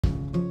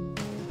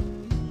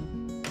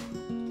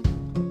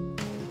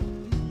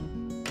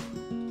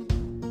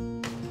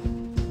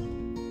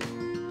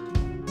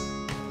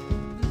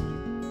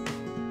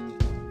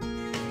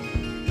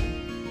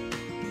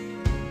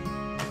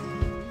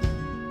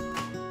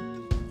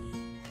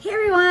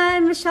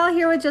Michelle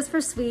here with Just for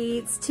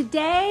Sweets.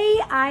 Today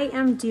I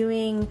am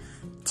doing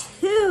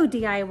 2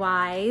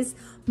 DIYs,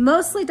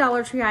 mostly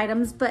Dollar Tree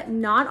items, but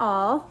not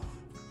all.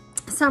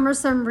 Some are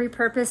some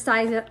repurposed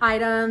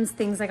items,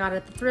 things I got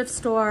at the thrift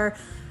store.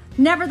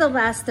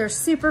 Nevertheless, they're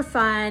super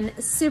fun,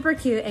 super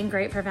cute, and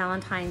great for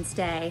Valentine's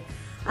Day.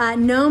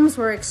 Gnomes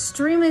were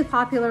extremely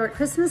popular at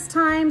Christmas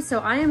time, so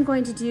I am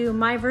going to do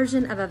my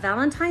version of a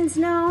Valentine's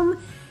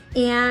gnome,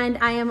 and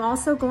I am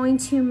also going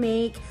to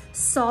make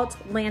salt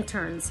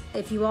lanterns.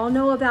 If you all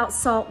know about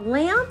salt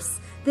lamps,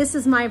 this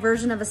is my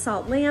version of a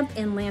salt lamp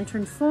in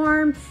lantern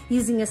form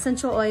using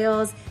essential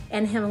oils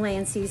and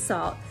Himalayan sea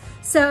salt.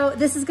 So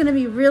this is gonna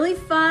be really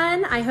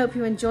fun. I hope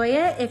you enjoy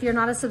it. If you're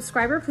not a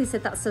subscriber, please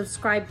hit that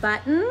subscribe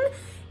button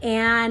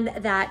and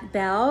that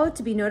bell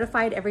to be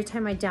notified every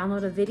time I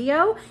download a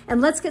video.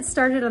 And let's get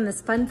started on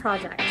this fun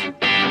project.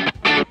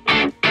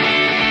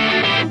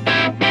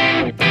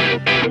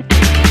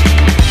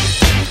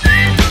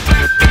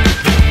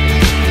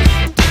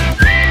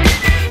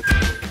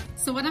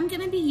 So what I'm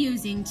gonna be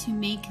using to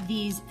make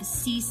these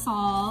sea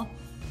salt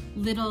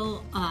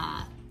little,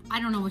 I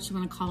don't know what you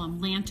wanna call them,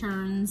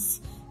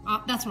 lanterns,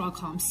 that's what I'll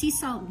call them, sea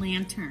salt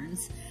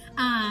lanterns,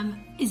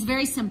 is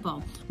very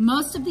simple.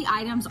 Most of the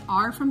items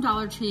are from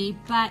Dollar Tree,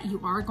 but you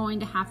are going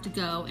to have to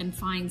go and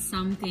find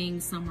some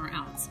things somewhere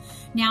else.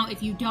 Now,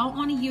 if you don't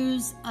wanna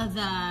use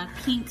the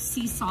pink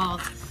sea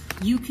salt,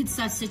 you could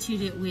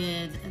substitute it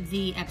with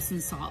the Epsom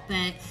salt,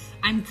 but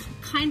I'm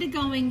kind of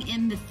going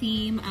in the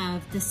theme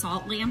of the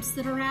salt lamps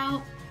that are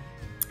out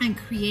and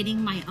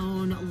creating my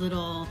own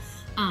little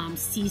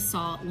sea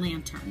salt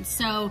lantern.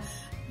 So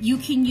you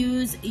can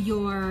use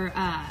your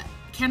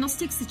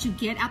candlesticks that you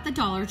get at the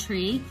Dollar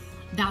Tree.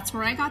 That's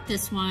where I got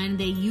this one.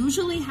 They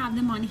usually have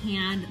them on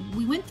hand.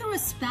 We went through a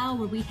spell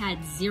where we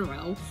had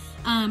 0.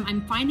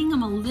 I'm finding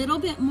them a little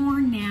bit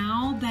more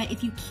now, but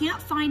if you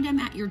can't find them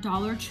at your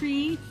Dollar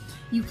Tree,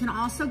 you can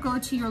also go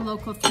to your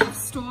local thrift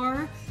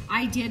store.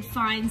 I did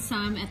find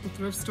some at the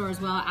thrift store as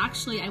well.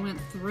 Actually, I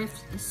went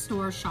thrift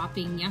store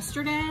shopping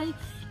yesterday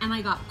and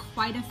I got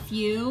quite a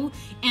few,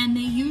 and they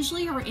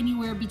usually are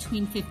anywhere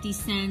between 50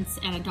 cents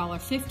and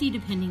 $1.50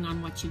 depending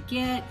on what you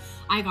get.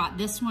 I got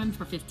this one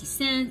for 50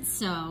 cents,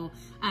 so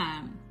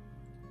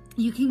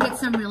you can get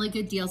some really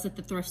good deals at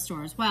the thrift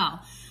store as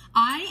well.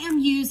 I am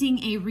using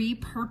a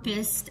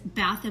repurposed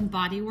Bath &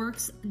 Body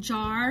Works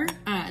jar.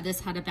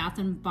 This had a Bath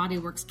 & Body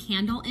Works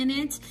candle in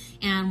it,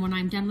 and when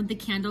I'm done with the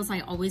candles, I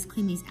always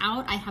clean these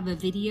out. I have a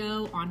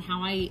video on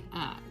how I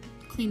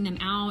clean them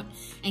out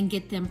and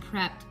get them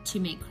prepped to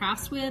make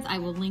crafts with. I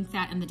will link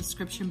that in the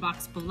description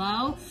box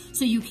below.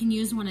 So you can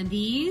use one of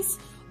these,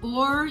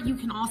 or you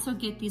can also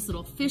get these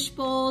little fish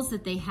bowls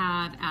that they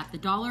have at the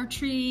Dollar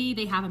Tree.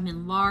 They have them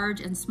in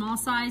large and small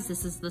size.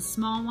 This is the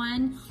small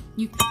one.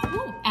 You,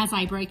 ooh, as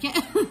I break it,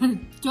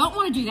 don't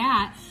want to do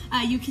that.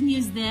 You can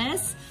use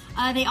this.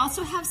 They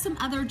also have some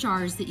other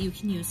jars that you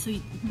can use. So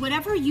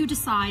whatever you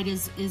decide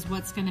is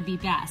what's going to be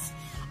best.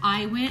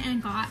 I went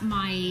and got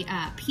my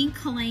pink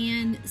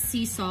Himalayan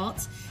sea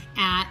salt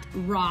at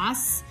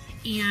Ross,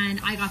 and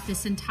I got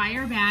this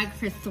entire bag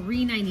for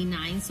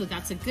 $3.99, so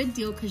that's a good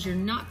deal because you're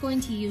not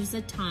going to use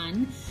a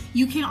ton.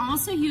 You can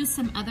also use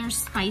some other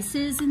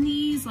spices in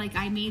these, like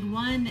I made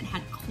one that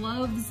had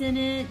cloves in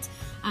it.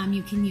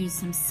 You can use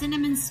some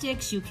cinnamon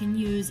sticks. You can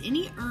use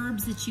any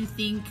herbs that you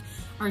think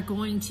are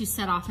going to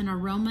set off an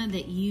aroma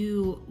that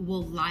you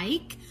will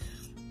like.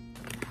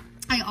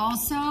 I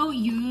also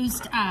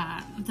used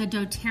the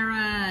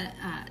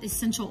doTERRA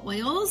essential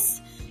oils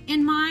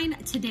in mine.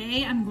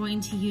 Today I'm going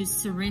to use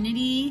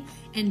Serenity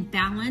and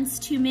Balance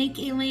to make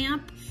a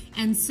lamp.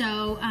 And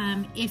so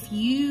if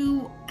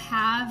you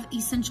have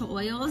essential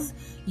oils,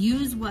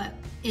 use what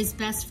is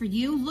best for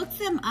you. Look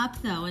them up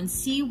though and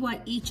see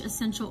what each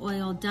essential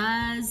oil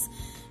does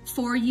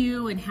for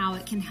you and how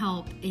it can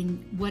help in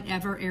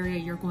whatever area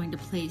you're going to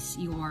place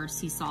your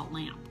sea salt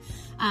lamp.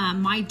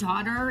 My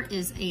daughter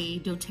is a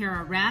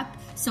doTERRA rep,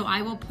 so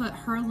I will put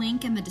her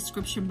link in the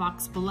description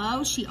box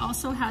below. She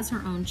also has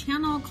her own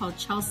channel called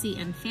Chelsea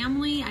and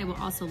Family. I will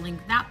also link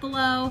that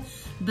below,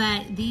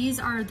 but these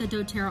are the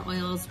doTERRA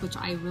oils, which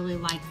I really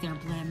like their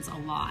blends a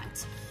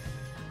lot.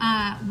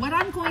 What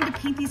I'm going to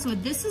paint these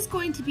with, this is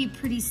going to be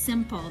pretty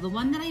simple. The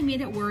one that I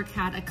made at work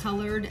had a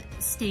colored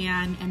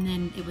stand, and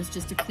then it was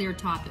just a clear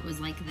top. It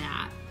was like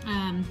that,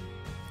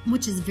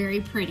 which is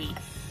very pretty.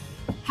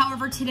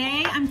 However,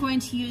 today I'm going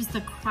to use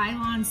the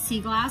Krylon Sea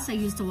Glass. I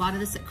used a lot of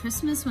this at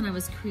Christmas when I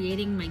was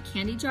creating my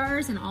candy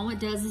jars, and all it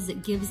does is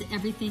it gives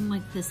everything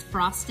like this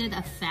frosted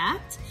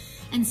effect.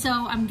 And so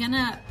I'm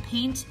gonna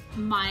paint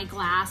my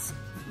glass,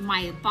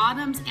 my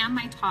bottoms and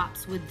my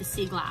tops with the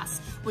sea glass,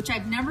 which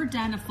I've never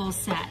done a full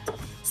set.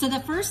 So the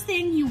first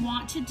thing you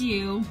want to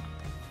do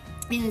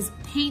is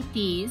paint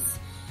these,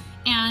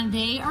 and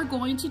they are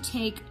going to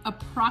take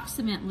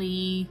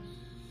approximately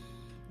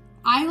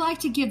I like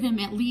to give them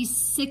at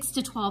least 6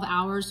 to 12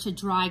 hours to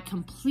dry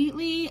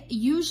completely.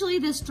 Usually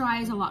this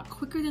dries a lot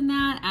quicker than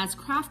that. As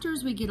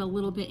crafters, we get a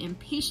little bit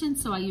impatient,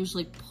 so I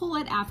usually pull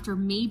it after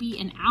maybe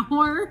an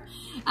hour.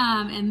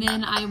 And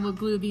then I will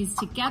glue these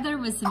together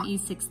with some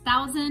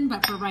E6000.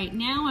 But for right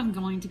now, I'm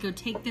going to go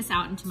take this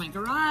out into my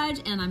garage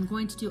and I'm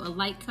going to do a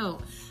light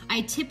coat.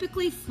 I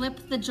typically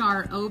flip the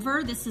jar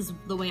over. This is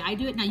the way I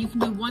do it. Now you can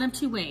do one of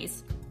two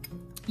ways.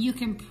 You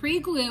can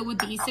pre-glue with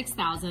the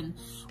E6000,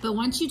 but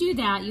once you do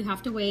that, you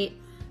have to wait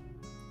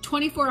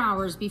 24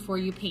 hours before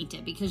you paint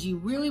it because you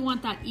really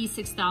want that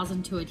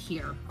E6000 to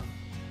adhere.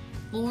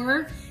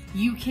 Or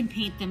you can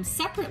paint them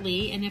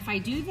separately, and if I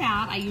do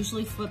that, I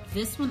usually flip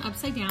this one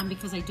upside down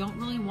because I don't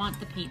really want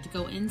the paint to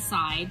go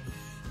inside.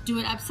 Do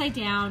it upside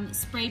down,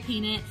 spray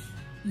paint it.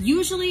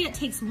 Usually it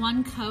takes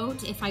one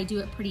coat if I do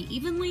it pretty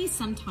evenly,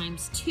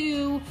 sometimes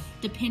two,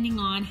 depending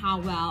on how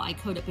well I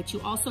coat it. But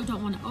you also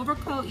don't want to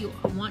overcoat. You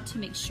want to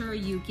make sure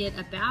you get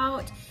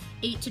about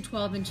 8 to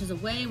 12 inches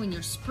away when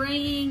you're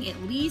spraying,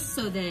 at least,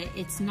 so that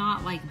it's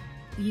not like,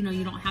 you know,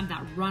 you don't have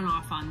that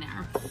runoff on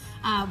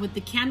there. With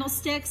the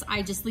candlesticks,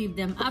 I just leave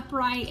them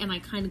upright and I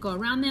kind of go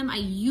around them. I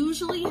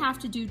usually have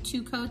to do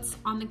 2 coats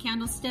on the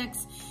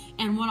candlesticks.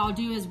 And what I'll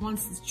do is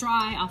once it's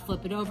dry, I'll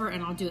flip it over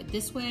and I'll do it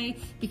this way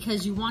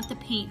because you want the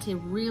paint to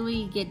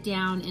really get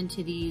down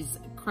into these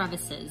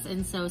crevices.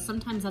 And so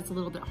sometimes that's a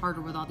little bit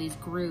harder with all these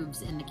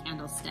grooves in the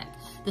candlestick.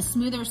 The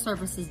smoother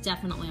surface is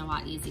definitely a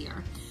lot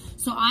easier.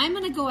 So I'm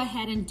gonna go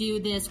ahead and do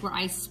this where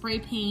I spray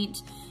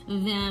paint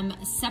them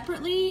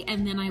separately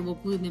and then I will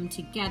glue them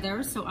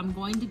together. So I'm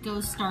going to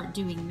go start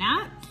doing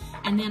that.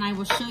 And then I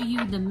will show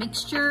you the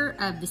mixture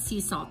of the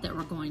sea salt that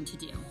we're going to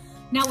do.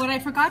 Now, what I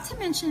forgot to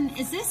mention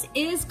is this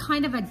is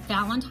kind of a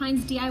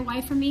Valentine's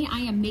DIY for me. I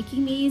am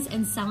making these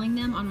and selling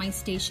them on my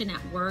station at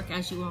work.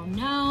 As you all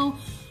know,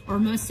 or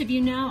most of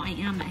you know, I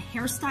am a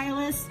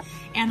hairstylist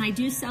and I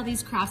do sell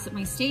these crafts at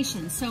my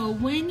station. So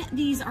when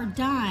these are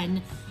done,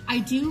 I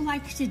do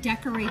like to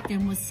decorate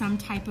them with some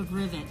type of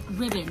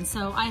ribbon.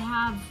 So I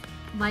have,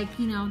 like,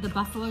 you know, the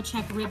buffalo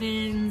check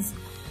ribbons.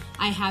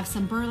 I have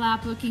some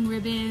burlap looking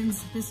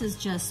ribbons. This is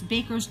just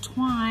baker's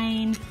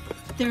twine.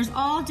 There's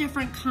all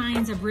different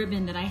kinds of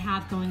ribbon that I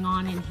have going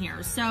on in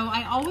here. So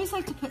I always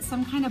like to put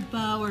some kind of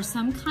bow or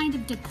some kind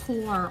of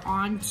decor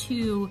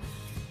onto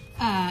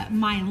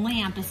my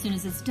lamp as soon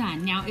as it's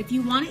done. Now, if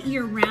you want it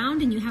year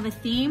round and you have a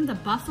theme, the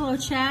buffalo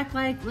check,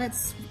 like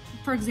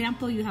for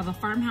example, you have a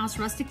farmhouse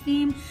rustic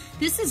theme,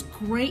 this is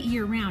great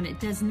year round. It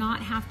does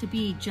not have to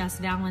be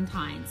just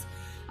Valentine's.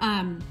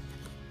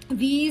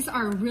 These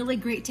are really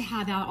great to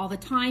have out all the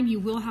time. You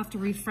will have to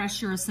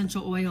refresh your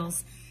essential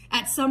oils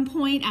at some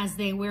point as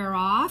they wear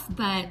off,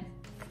 but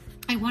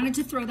I wanted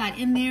to throw that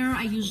in there.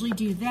 I usually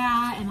do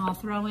that and I'll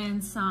throw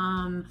in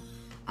some,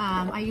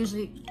 I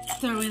usually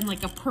throw in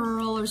like a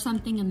pearl or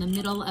something in the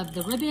middle of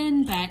the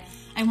ribbon, but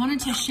I wanted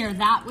to share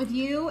that with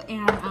you.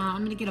 And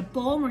I'm gonna get a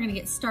bowl and we're gonna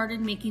get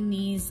started making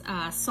these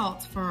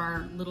salts for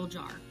our little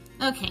jar.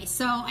 Okay,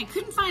 so I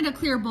couldn't find a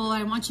clear bowl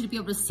I want you to be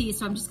able to see,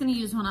 so I'm just gonna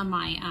use one of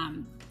my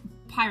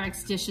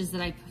Pyrex dishes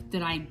that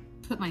I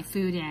put my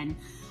food in.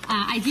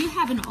 I do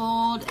have an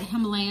old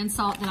Himalayan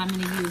salt that I'm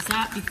gonna use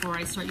that before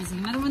I start using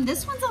another one.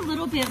 This one's a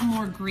little bit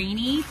more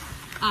grainy,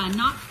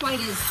 not quite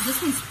as, this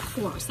one's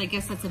coarse. I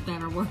guess that's a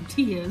better word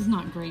to use,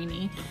 not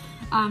grainy.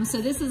 So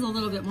this is a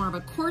little bit more of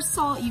a coarse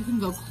salt. You can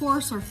go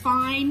coarse or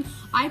fine.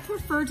 I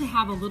prefer to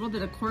have a little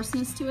bit of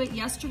coarseness to it.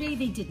 Yesterday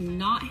they did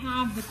not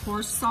have the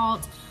coarse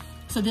salt,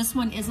 so this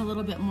one is a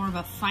little bit more of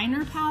a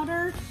finer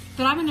powder,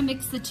 but I'm gonna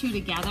mix the two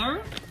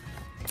together.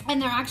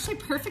 And they're actually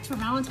perfect for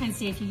Valentine's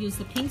Day if you use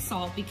the pink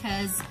salt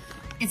because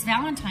it's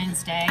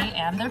Valentine's Day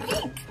and they're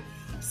pink.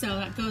 So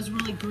that goes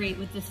really great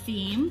with the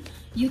theme.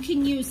 You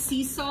can use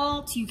sea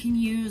salt, you can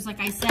use, like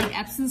I said,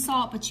 Epsom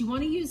salt, but you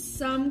wanna use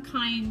some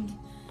kind,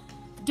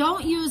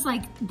 don't use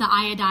like the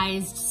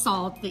iodized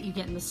salt that you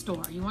get in the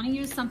store. You wanna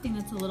use something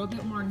that's a little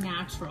bit more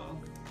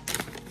natural.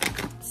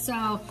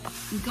 So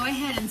you go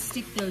ahead and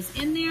stick those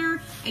in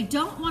there. I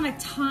don't want a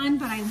ton,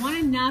 but I want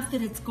enough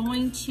that it's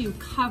going to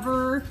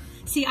cover.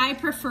 See, I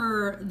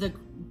prefer the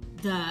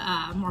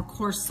more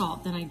coarse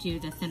salt than I do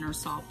the thinner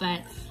salt,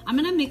 but I'm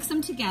gonna mix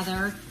them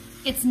together.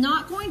 It's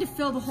not going to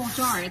fill the whole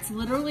jar. It's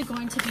literally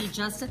going to be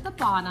just at the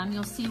bottom.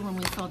 You'll see when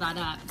we fill that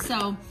up.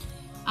 So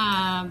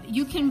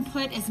you can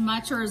put as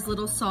much or as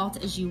little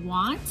salt as you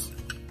want.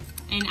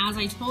 And as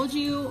I told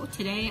you,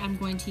 today I'm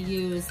going to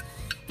use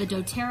the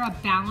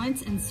doTERRA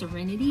Balance and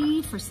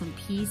Serenity for some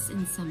peace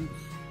and some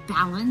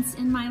balance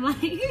in my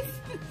life.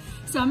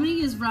 So I'm gonna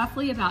use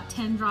roughly about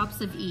 10 drops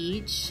of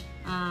each.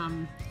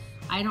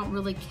 I don't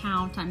really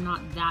count, I'm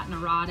not that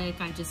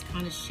neurotic. I just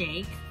kind of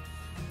shake,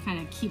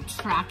 kind of keep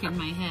track in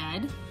my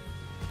head.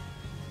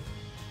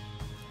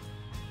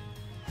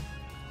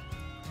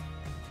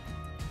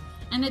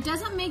 And it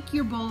doesn't make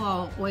your bowl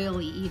all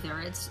oily either.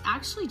 It's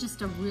actually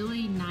just a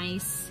really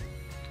nice,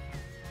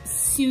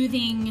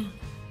 soothing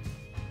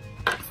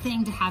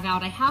thing to have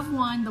out. I have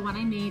one, the one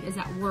I made is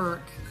at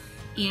work,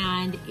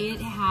 and it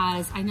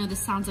has, I know this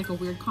sounds like a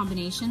weird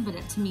combination, but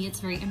to me it's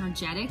very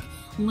energetic,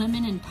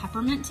 lemon and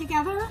peppermint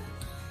together.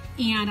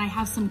 And I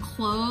have some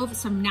clove,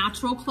 some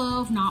natural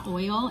clove, not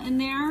oil in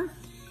there.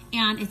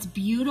 And it's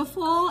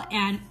beautiful,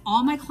 and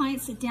all my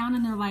clients sit down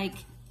and they're like,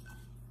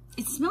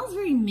 it smells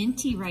very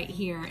minty right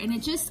here. And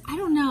it just, I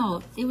don't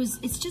know,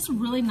 it's just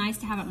really nice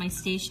to have at my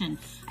station.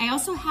 I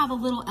also have a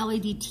little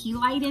LED tea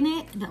light in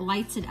it that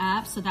lights it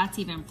up, so that's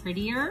even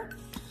prettier.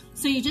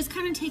 So you just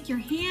kind of take your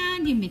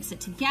hand, you mix it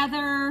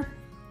together.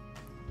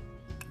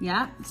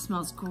 Yeah, it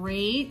smells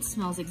great.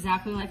 Smells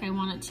exactly like I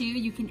want it to.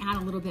 You can add a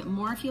little bit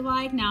more if you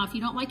like. Now, if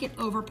you don't like it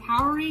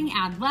overpowering,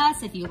 add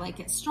less. If you like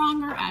it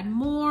stronger, add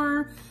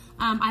more.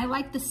 I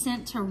like the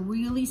scent to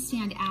really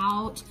stand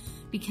out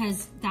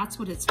because that's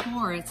what it's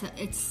for.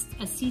 It's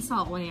a sea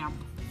salt lamp.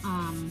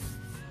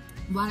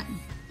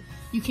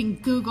 You can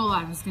Google,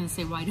 I was gonna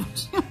say, why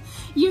don't you?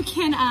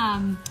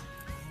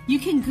 You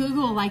can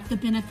Google like the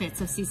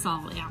benefits of sea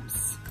salt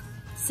lamps.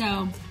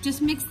 So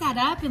just mix that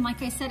up, and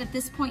like I said, at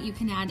this point you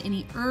can add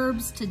any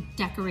herbs to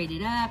decorate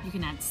it up. You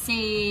can add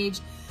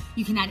sage,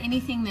 you can add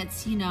anything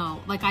that's, you know,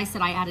 like I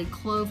said, I added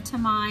clove to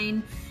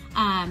mine,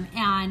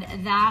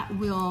 and that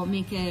will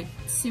make it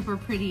super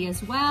pretty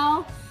as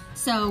well.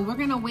 So we're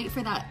gonna wait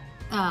for that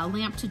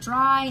lamp to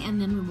dry, and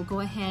then we will go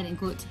ahead and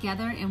glue it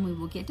together and we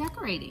will get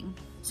decorating.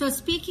 So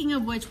speaking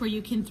of which, where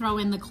you can throw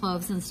in the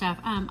cloves and stuff,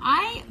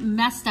 I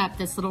messed up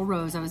this little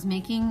rose. I was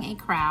making a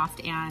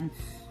craft and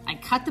I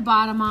cut the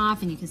bottom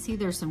off, and you can see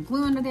there's some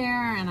glue under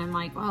there, and I'm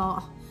like,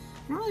 well,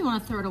 I don't really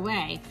want to throw it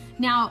away.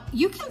 Now,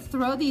 you can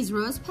throw these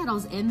rose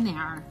petals in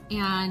there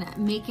and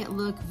make it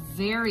look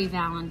very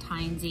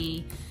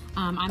Valentine's-y.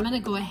 I'm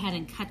gonna go ahead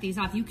and cut these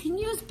off. You can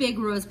use big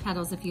rose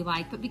petals if you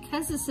like, but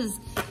because this is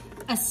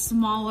a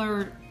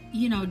smaller,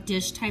 you know,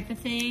 dish type of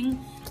thing,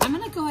 I'm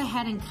gonna go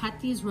ahead and cut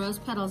these rose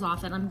petals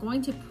off, and I'm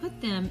going to put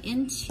them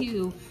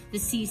into the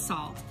sea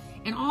salt.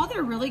 And all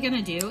they're really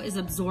gonna do is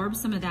absorb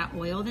some of that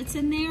oil that's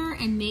in there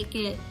and make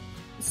it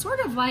sort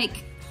of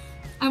like,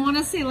 I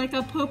wanna say like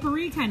a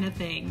potpourri kind of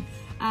thing.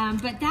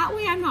 But that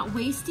way I'm not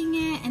wasting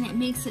it, and it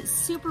makes it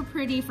super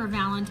pretty for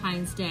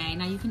Valentine's Day.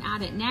 Now you can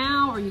add it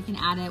now, or you can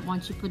add it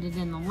once you put it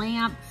in the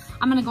lamp.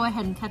 I'm gonna go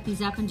ahead and cut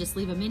these up and just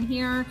leave them in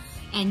here,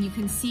 and you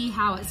can see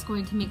how it's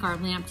going to make our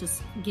lamp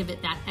just give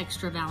it that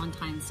extra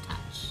Valentine's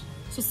touch.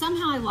 So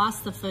somehow I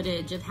lost the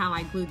footage of how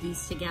I glued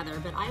these together,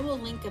 but I will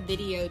link a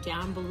video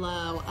down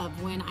below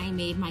of when I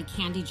made my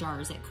candy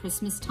jars at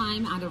Christmas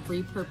time out of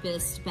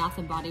repurposed Bath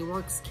 & Body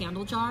Works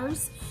candle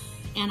jars.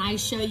 And I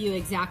show you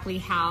exactly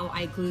how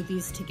I glued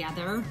these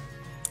together.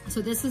 So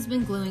this has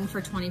been gluing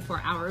for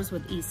 24 hours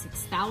with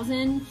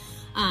E6000.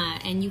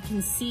 And you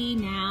can see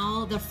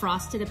now the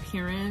frosted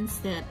appearance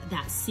that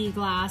sea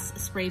glass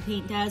spray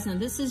paint does. Now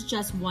this is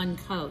just one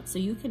coat, so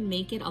you can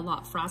make it a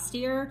lot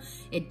frostier.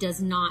 It does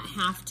not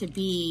have to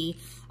be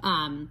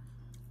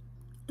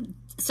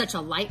such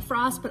a light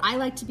frost, but I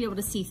like to be able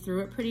to see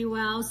through it pretty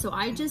well. So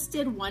I just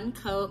did one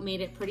coat,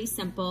 made it pretty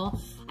simple.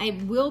 I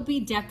will be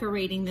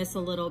decorating this a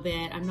little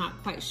bit. I'm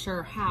not quite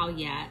sure how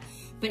yet,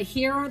 but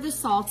here are the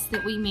salts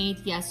that we made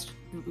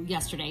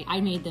yesterday. I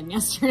made them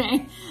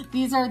yesterday.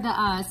 These are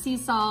the sea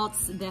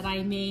salts that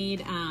I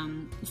made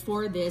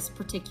for this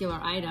particular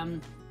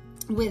item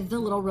with the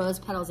little rose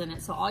petals in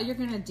it. So all you're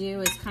gonna do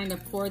is kind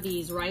of pour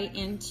these right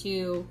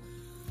into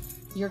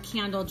your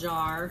candle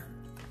jar.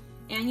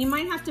 And you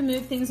might have to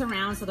move things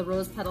around so the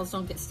rose petals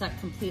don't get stuck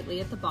completely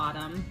at the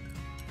bottom.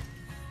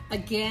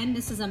 Again,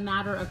 this is a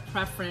matter of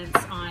preference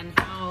on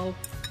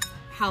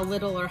how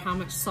little or how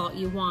much salt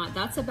you want.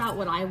 That's about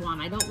what I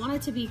want. I don't want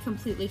it to be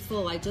completely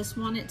full. I just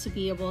want it to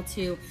be able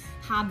to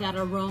have that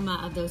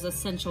aroma of those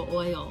essential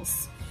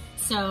oils.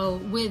 So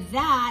with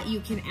that,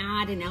 you can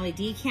add an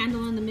LED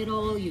candle in the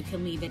middle. You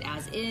can leave it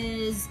as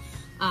is.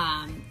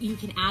 You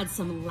can add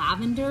some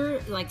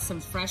lavender, like some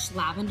fresh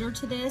lavender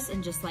to this,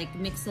 and just like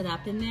mix it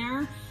up in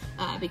there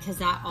because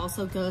that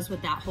also goes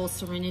with that whole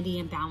serenity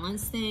and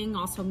balance thing.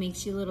 Also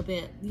makes you a little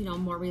bit, you know,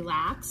 more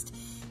relaxed.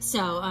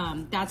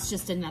 So that's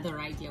just another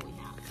idea we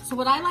have. So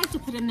what I like to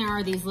put in there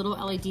are these little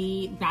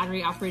LED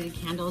battery operated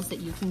candles that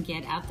you can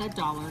get at the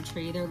Dollar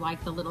Tree. They're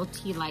like the little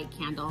tea light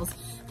candles.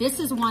 This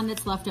is one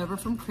that's left over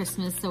from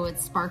Christmas, so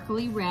it's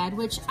sparkly red,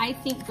 which I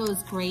think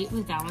goes great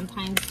with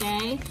Valentine's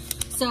Day.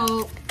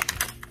 So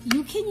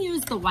you can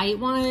use the white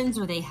ones,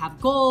 or they have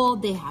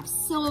gold, they have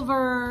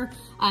silver.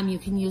 You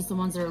can use the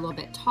ones that are a little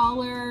bit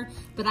taller,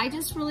 but I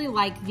just really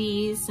like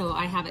these, so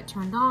I have it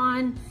turned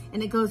on,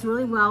 and it goes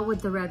really well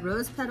with the red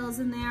rose petals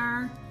in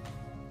there.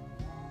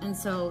 And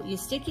so you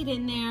stick it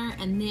in there,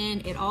 and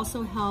then it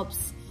also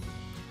helps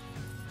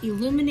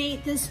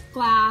illuminate this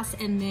glass,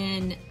 and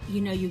then,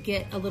 you know, you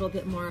get a little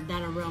bit more of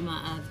that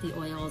aroma of the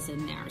oils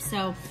in there.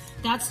 So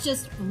that's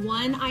just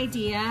one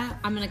idea.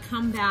 I'm gonna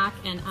come back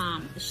and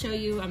show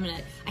you.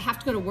 I have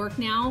to go to work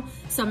now,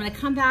 so I'm gonna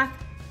come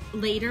back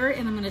later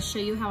and I'm gonna show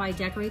you how I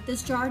decorate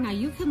this jar. Now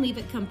you can leave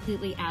it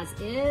completely as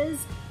is,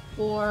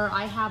 or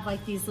I have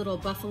like these little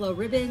buffalo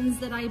ribbons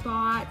that I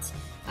bought.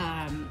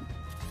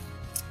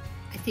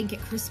 I think at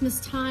Christmas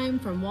time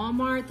from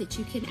Walmart that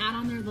you can add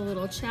on there, the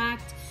little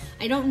checked.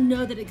 I don't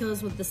know that it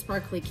goes with the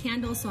sparkly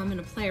candle, so I'm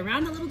gonna play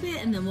around a little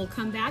bit and then we'll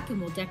come back and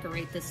we'll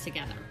decorate this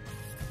together.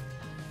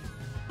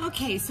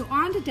 Okay, so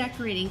on to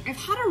decorating. I've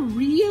had a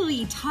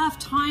really tough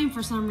time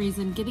for some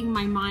reason getting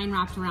my mind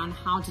wrapped around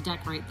how to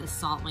decorate this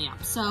salt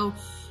lamp. So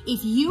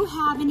if you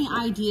have any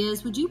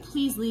ideas, would you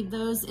please leave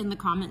those in the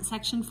comment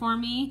section for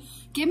me?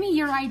 Give me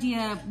your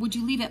idea. Would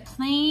you leave it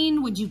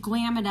plain? Would you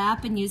glam it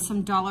up and use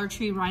some Dollar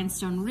Tree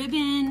rhinestone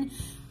ribbon?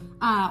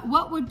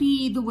 What would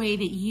be the way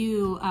that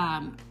you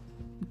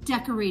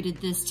decorated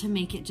this to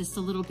make it just a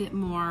little bit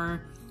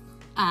more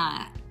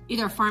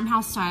either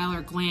farmhouse style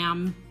or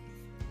glam?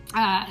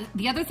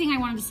 The other thing I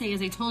wanted to say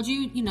is I told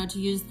you, to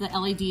use the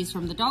LEDs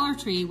from the Dollar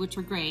Tree, which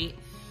are great,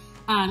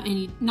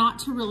 and not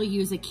to really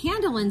use a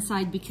candle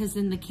inside because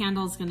then the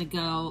candle is gonna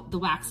go, the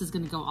wax is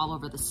gonna go all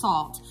over the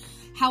salt.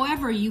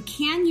 However, you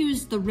can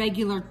use the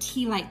regular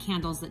tea light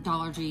candles that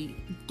Dollar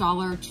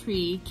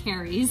Tree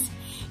carries,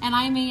 and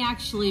I may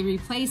actually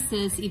replace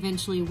this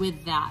eventually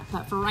with that.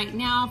 But for right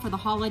now, for the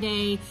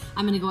holiday,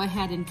 I'm gonna go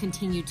ahead and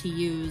continue to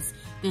use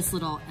this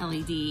little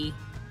LED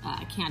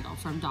candle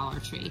from Dollar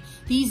Tree.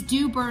 These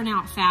do burn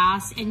out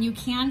fast and you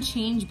can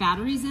change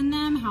batteries in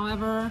them.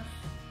 However,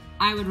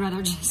 I would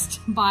rather just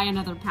buy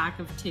another pack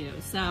of 2.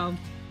 So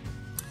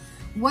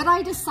what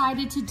I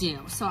decided to do,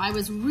 so I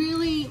was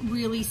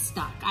really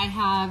stuck. I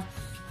have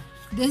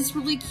this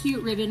really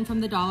cute ribbon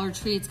from the Dollar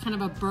Tree. It's kind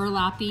of a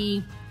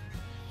burlappy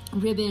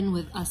ribbon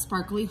with a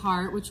sparkly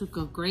heart, which would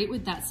go great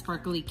with that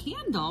sparkly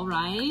candle,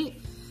 right?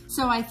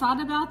 So I thought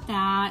about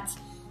that.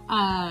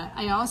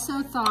 I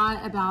also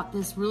thought about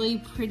this really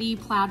pretty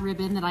plaid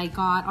ribbon that I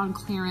got on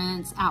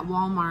clearance at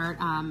Walmart,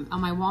 on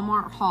my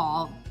Walmart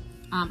haul.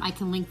 I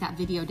can link that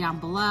video down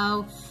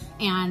below.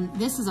 And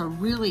this is a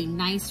really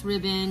nice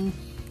ribbon.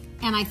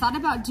 And I thought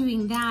about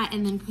doing that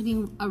and then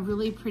putting a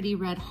really pretty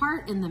red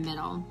heart in the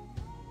middle.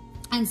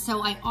 And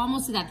so I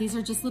almost did that. These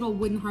are just little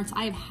wooden hearts.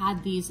 I have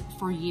had these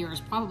for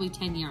years, probably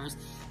 10 years.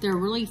 They're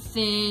really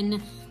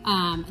thin.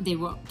 They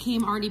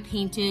came already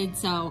painted.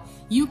 So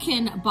you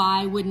can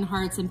buy wooden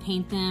hearts and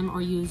paint them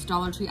or use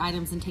Dollar Tree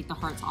items and take the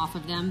hearts off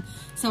of them.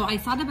 So I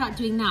thought about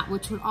doing that,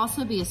 which would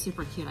also be a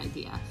super cute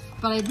idea.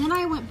 But then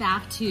I went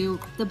back to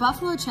the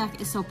buffalo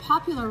check is so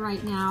popular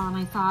right now. And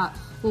I thought,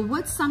 well,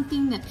 what's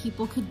something that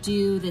people could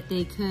do that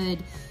they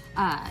could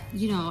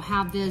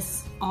have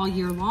this all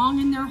year long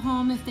in their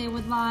home if they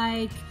would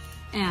like,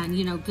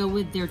 and go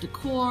with their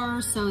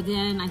decor. So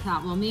then I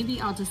thought, well, maybe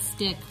I'll just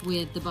stick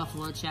with the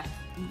buffalo check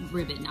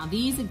ribbon. Now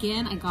these,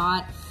 again, I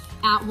got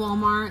at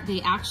Walmart.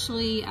 They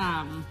actually,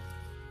 I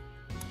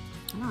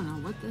don't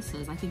know what this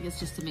is. I think it's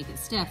just to make it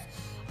stiff.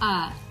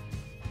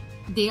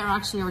 They are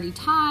actually already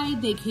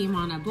tied. They came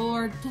on a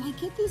board. Did I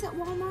get these at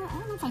Walmart? I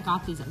don't know if I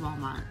got these at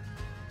Walmart.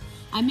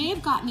 I may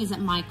have gotten these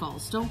at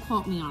Michael's. Don't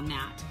quote me on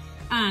that.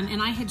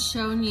 And I had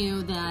shown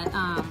you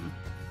that,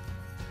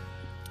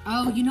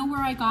 oh, you know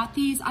where I got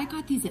these? I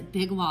got these at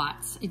Big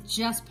Lots. It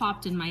just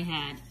popped in my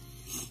head.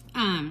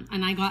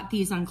 And I got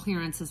these on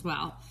clearance as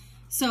well.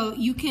 So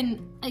it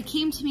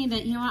came to me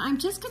that, I'm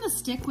just gonna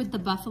stick with the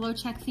buffalo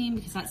check theme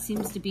because that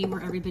seems to be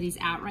where everybody's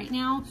at right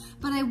now.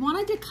 But I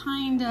wanted to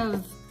kind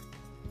of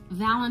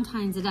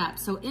Valentine's it up.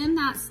 So in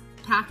that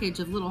package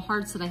of little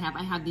hearts that I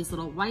have these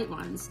little white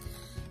ones.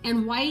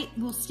 And white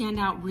will stand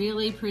out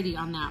really pretty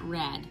on that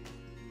red.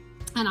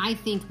 And I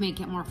think make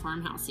it more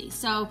farmhousey.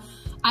 So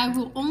I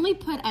will only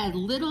put a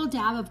little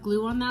dab of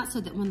glue on that so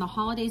that when the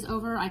holiday's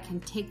over, I can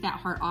take that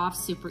heart off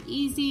super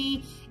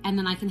easy, and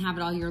then I can have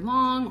it all year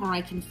long, or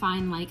I can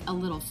find like a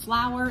little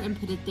flower and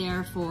put it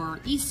there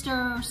for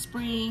Easter,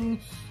 spring,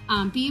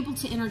 be able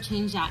to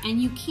interchange that. And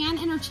you can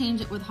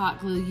interchange it with hot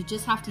glue. You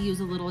just have to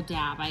use a little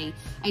dab.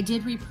 I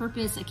did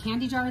repurpose a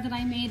candy jar that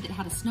I made that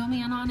had a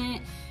snowman on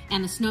it,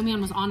 and the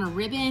snowman was on a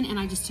ribbon, and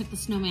I just took the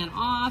snowman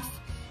off.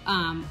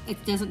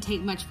 It doesn't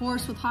take much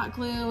force with hot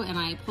glue, and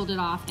I pulled it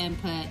off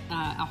and put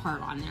a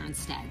heart on there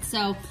instead.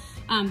 So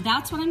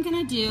that's what I'm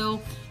gonna do.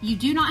 You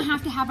do not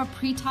have to have a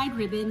pre-tied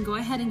ribbon. Go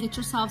ahead and get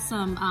yourself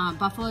some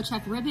buffalo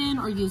check ribbon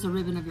or use a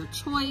ribbon of your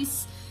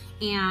choice.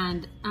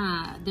 And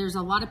there's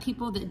a lot of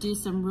people that do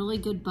some really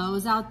good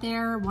bows out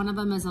there. One of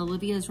them is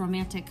Olivia's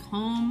Romantic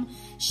Home.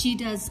 She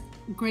does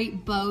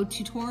great bow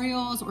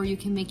tutorials, or you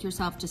can make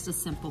yourself just a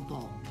simple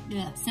bow.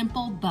 Yeah,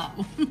 simple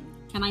bow.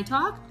 Can I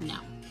talk? No.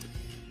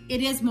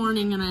 It is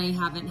morning and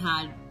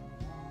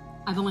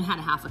I've only had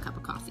a half a cup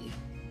of coffee.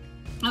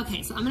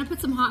 Okay, so I'm gonna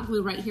put some hot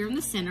glue right here in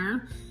the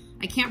center.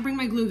 I can't bring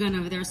my glue gun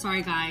over there,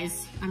 sorry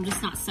guys. I'm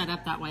just not set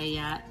up that way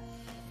yet.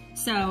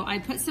 So I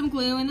put some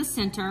glue in the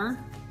center.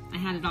 I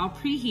had it all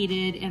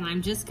preheated, and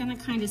I'm just gonna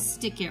kind of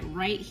stick it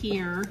right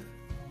here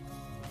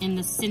in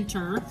the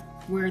center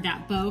where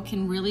that bow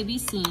can really be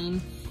seen.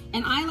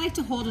 And I like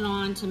to hold it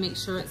on to make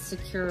sure it's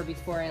secure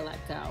before I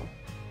let go.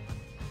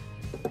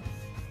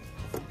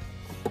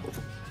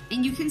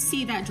 And you can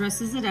see that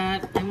dresses it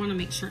up. I wanna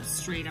make sure it's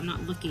straight. I'm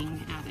not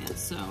looking at it,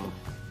 so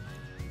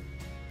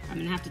I'm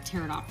gonna have to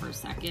tear it off for a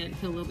second,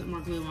 put a little bit more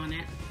glue on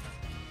it.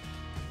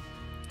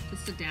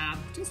 Just a dab.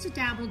 Just a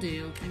dab will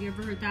do. Have you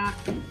ever heard that?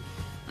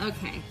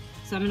 Okay,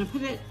 so I'm gonna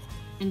put it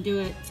and do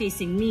it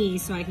facing me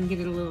so I can get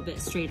it a little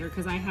bit straighter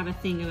because I have a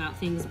thing about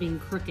things being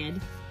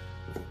crooked.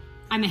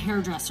 I'm a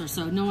hairdresser,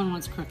 so no one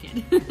wants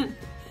crooked.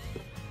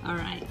 All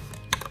right.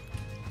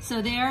 So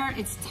there,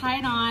 it's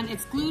tied on,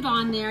 it's glued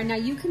on there. Now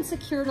you can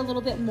secure it a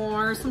little bit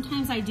more.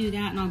 Sometimes I do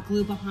that and I'll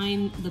glue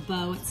behind the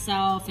bow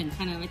itself and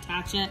kind of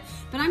attach it.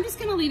 But I'm just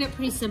gonna leave it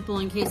pretty simple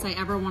in case I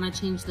ever wanna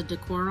change the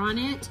decor on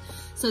it.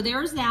 So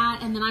there's that,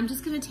 and then I'm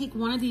just gonna take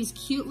one of these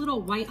cute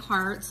little white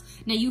hearts.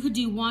 Now you could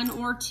do one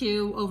or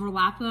two,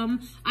 overlap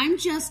them. I'm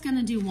just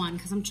gonna do one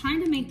because I'm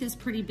trying to make this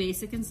pretty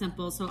basic and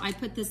simple. So I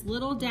put this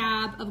little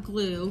dab of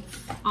glue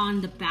on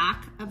the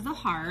back of the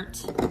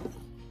heart.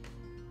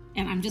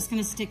 And I'm just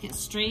gonna stick it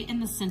straight in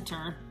the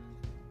center.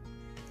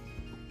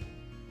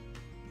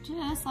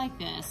 Just like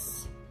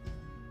this.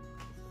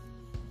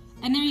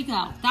 And there you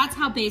go. That's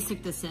how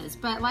basic this is.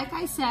 But like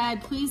I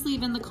said, please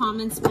leave in the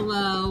comments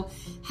below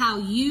how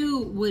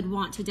you would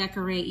want to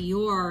decorate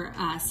your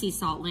sea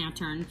salt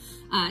lantern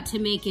to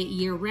make it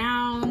year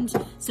round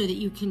so that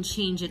you can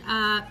change it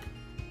up.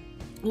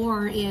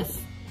 Or if,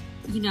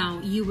 you know,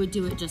 you would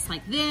do it just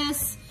like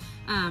this.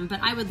 But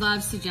I would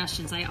love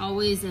suggestions. I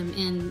always am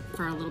in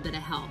for a little bit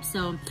of help.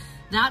 So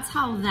that's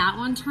how that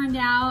one turned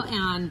out.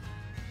 And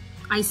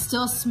I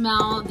still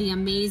smell the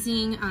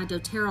amazing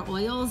doTERRA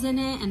oils in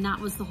it, and that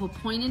was the whole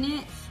point in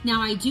it.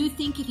 Now I do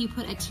think if you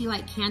put a tea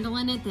light candle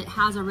in it that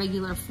has a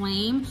regular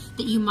flame,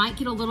 that you might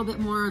get a little bit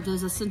more of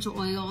those essential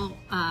oil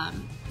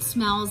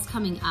smells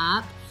coming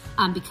up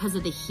because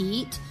of the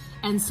heat.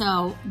 And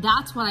so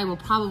that's what I will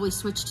probably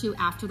switch to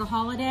after the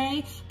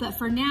holiday. But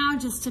for now,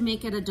 just to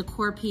make it a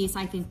decor piece,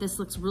 I think this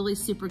looks really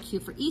super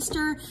cute for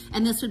Easter.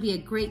 And this would be a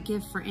great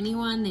gift for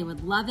anyone. They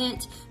would love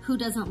it. Who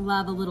doesn't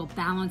love a little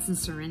balance and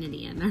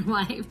serenity in their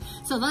life?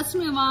 So let's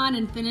move on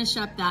and finish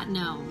up that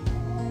gnome.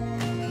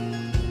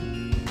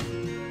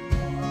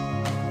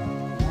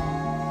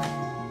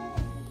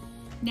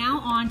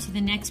 Now on to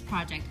the next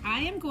project.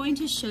 I am going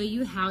to show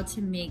you how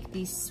to make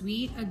these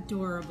sweet,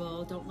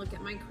 adorable, don't look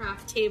at my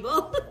craft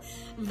table,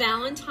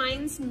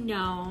 Valentine's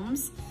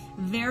gnomes.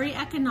 Very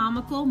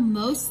economical,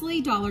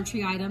 mostly Dollar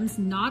Tree items,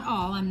 not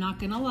all, I'm not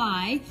gonna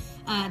lie.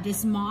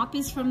 This mop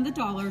is from the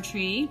Dollar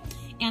Tree,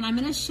 and I'm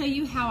gonna show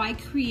you how I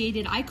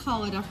created, I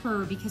call it a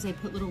her because I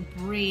put little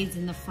braids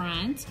in the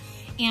front.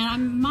 And I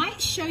might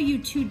show you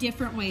two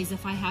different ways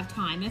if I have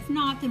time. If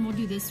not, then we'll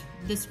do this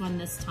one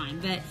this time.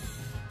 But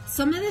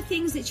some of the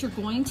things that you're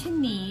going to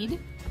need,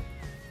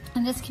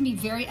 and this can be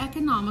very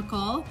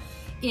economical,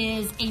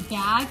 is a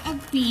bag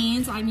of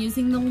beans. I'm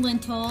using the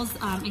lentils.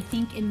 I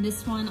think in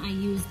this one I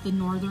used the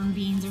northern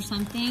beans or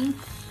something.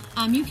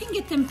 You can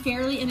get them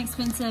fairly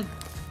inexpensive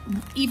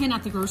even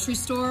at the grocery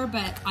store,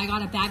 but I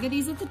got a bag of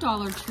these at the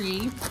Dollar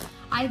Tree.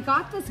 I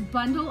got this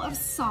bundle of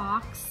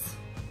socks.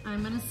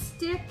 I'm gonna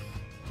stick,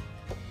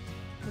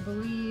 I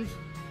believe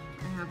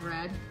I have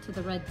red, to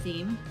the red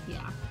theme,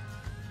 yeah.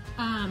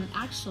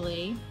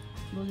 Actually,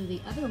 we'll do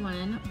the other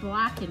one,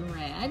 black and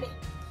red.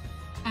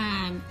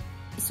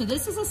 So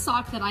this is a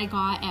sock that I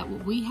got at,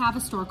 we have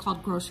a store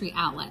called Grocery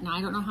Outlet. Now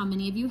I don't know how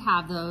many of you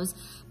have those,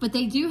 but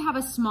they do have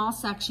a small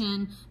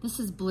section. This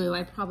is blue,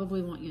 I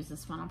probably won't use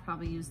this one. I'll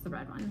probably use the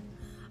red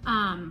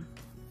one.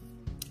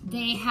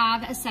 They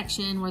have a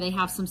section where they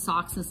have some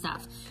socks and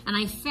stuff. And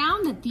I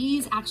found that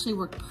these actually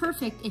work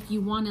perfect if you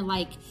want to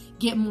like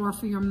get more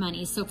for your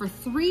money. So for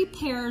 3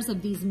 pairs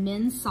of these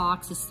men's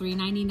socks is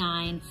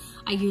 $3.99.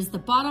 I use the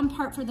bottom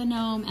part for the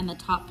gnome and the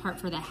top part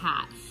for the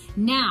hat.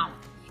 Now,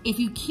 if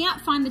you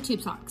can't find the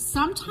tube socks,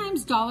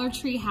 sometimes Dollar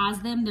Tree has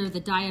them. They're the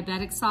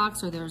diabetic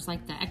socks, or there's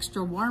like the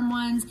extra warm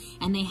ones,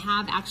 and they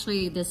have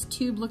actually this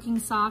tube looking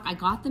sock. I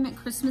got them at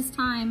Christmas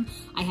time.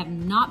 I have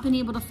not been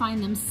able to find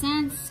them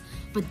since,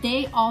 but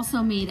they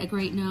also made a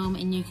great gnome,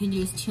 and you can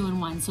use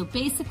 2-in-1. So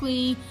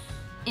basically,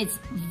 it's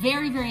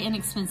very, very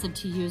inexpensive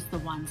to use the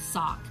one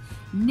sock.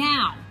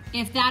 Now,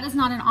 if that is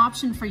not an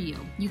option for you,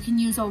 you can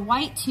use a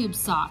white tube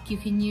sock. You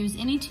can use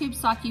any tube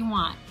sock you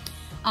want.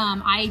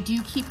 I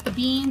do keep the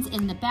beans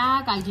in the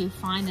bag. I do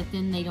find that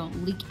then they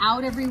don't leak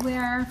out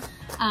everywhere.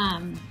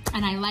 And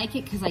I like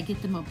it because I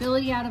get the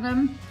mobility out of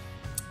them.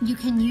 You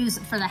can use,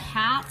 for the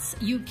hats,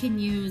 you can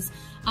use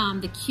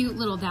the cute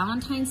little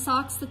Valentine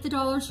socks that the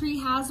Dollar Tree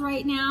has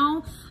right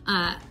now,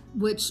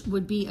 which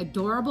would be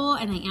adorable,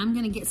 and I am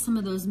gonna get some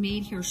of those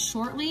made here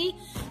shortly.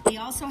 They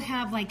also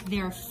have like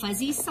their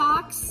fuzzy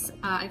socks.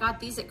 I got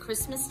these at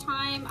Christmas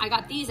time. I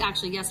got these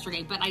actually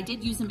yesterday, but I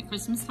did use them at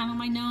Christmas time on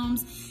my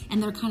gnomes,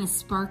 and they're kind of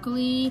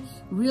sparkly,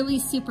 really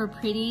super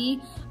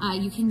pretty.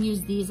 You can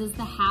use these as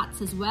the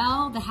hats as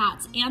well, the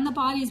hats and the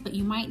bodies, but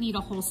you might need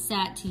a whole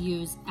set to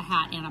use a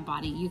hat and a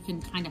body. You can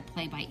kind of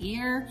play by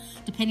ear,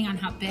 depending on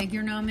how big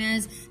your gnome gnome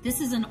is. This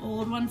is an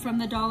old one from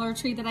the Dollar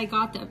Tree that I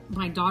got that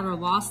my daughter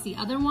lost the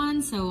other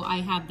one, so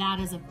I have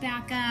that as a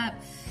backup.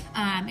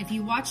 If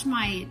you watch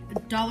my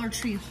Dollar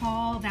Tree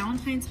haul,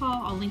 Valentine's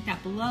haul, I'll link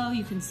that below.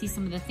 You can see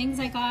some of the things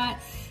I got.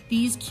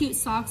 These cute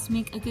socks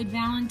make a good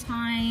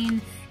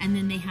Valentine, and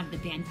then they have the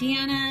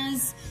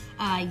bandanas.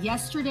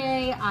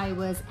 Yesterday I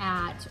was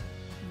at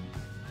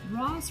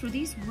Ross. Were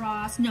these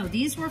Ross? No,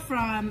 these were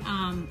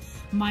from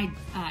my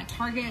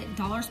Target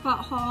Dollar Spot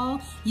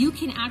haul. You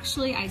can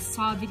actually, I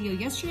saw a video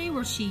yesterday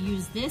where she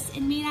used this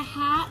and made a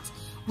hat,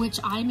 which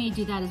I may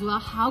do that as well.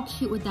 How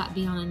cute would that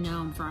be on a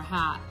gnome for a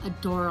hat?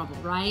 Adorable,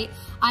 right?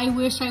 I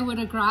wish I would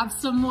have grabbed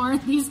some more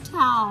of these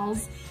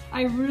towels.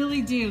 I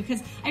really do,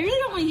 because I really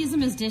don't want to use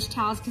them as dish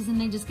towels because then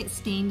they just get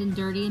stained and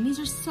dirty, and these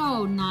are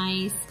so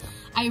nice.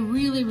 I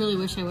really, really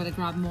wish I would have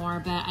grabbed more,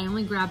 but I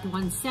only grabbed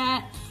one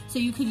set. So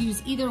you could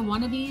use either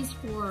one of these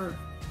for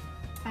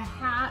a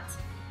hat.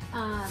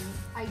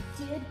 I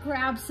did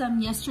grab some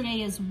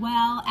yesterday as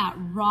well at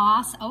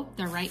Ross. Oh,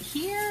 they're right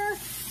here.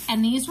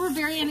 And these were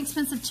very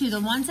inexpensive too. The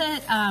ones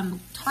at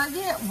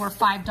Target were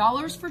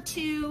 $5 for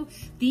two.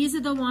 These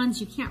are the ones,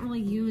 you can't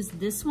really use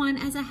this one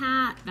as a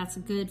hat. That's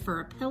good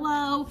for a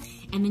pillow.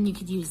 And then you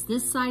could use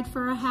this side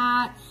for a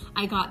hat.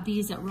 I got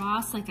these at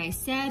Ross, like I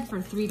said, for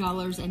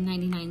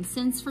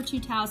 $3.99 for two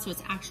towels. So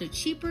it's actually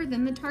cheaper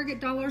than the Target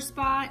Dollar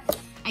Spot.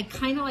 I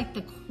kind of like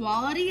the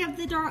quality of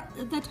the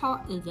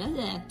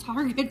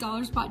Target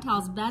Dollar Spot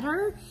towels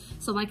better.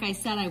 So like I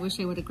said, I wish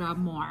I would have grabbed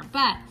more.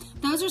 But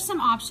those are some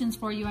options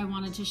for you I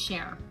wanted to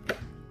share.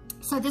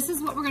 So this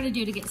is what we're gonna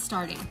do to get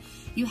started.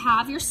 You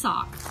have your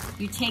sock,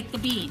 you take the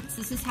beans.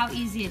 This is how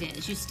easy it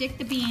is. You stick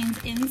the beans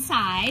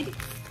inside,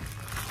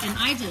 and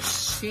I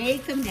just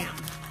shake them down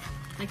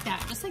like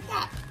that, just like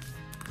that.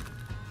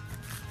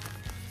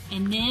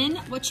 And then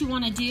what you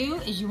wanna do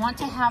is you want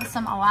to have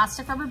some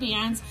elastic rubber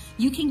bands.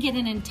 You can get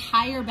an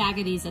entire bag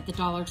of these at the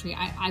Dollar Tree.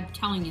 I'm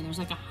telling you, there's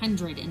like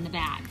 100 in the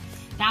bag.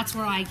 That's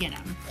where I get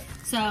them.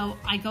 So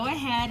I go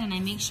ahead and I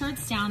make sure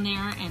it's down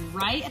there, and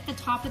right at the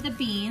top of the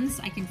beans,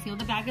 I can feel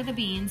the bag of the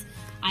beans,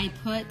 I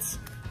put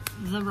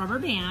the rubber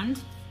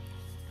band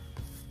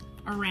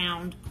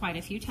around quite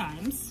a few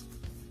times.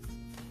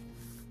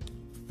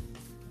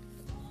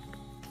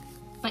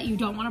 But you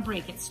don't wanna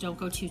break it, so don't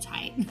go too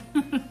tight.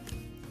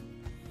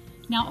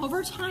 Now,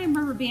 over time,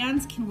 rubber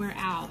bands can wear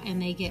out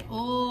and they get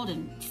old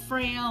and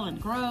frail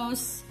and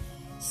gross.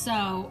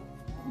 So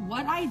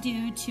what I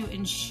do to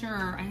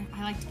ensure,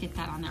 I like to get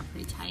that on there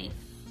pretty tight.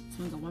 So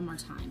I'm gonna go one more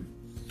time.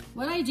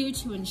 What I do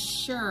to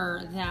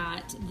ensure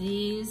that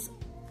these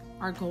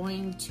are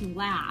going to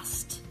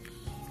last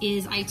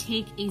is I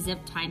take a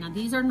zip tie. Now,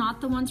 these are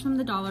not the ones from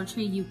the Dollar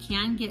Tree. You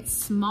can get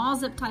small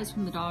zip ties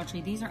from the Dollar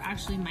Tree. These are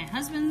actually my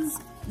husband's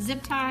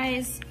zip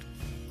ties,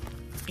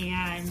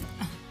 and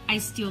I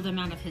steal them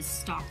out of his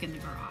stock in the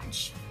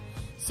garage.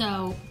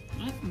 So,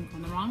 I'm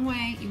going the wrong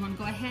way. You wanna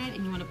go ahead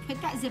and you wanna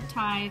put that zip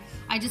tie,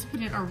 I just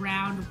put it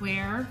around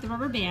where the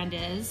rubber band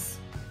is,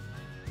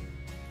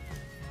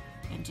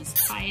 and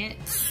just tie it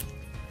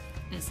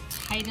as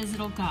tight as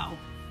it'll go.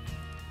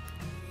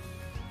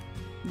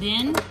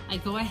 Then I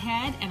go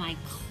ahead and I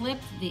clip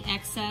the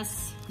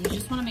excess. You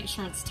just wanna make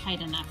sure it's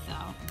tight enough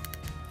though,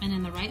 and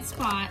in the right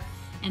spot,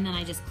 and then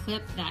I just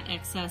clip that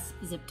excess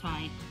zip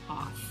tie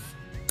off.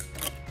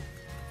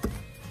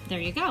 There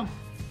you go.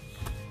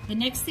 The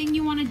next thing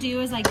you wanna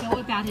do is I go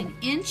about an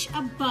inch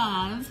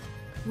above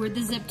where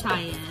the zip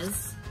tie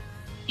is,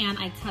 and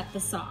I cut the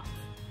sock.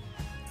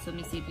 So let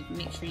me see if you can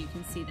make sure you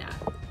can see that.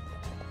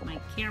 My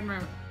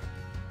camera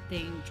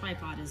thing,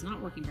 tripod, is not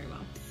working very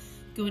well.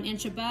 Go an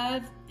inch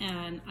above,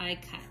 and I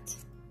cut.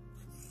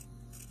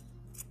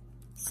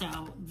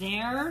 So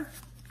there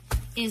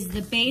is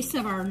the base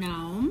of our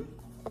gnome.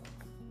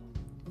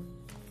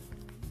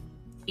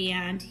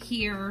 And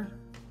here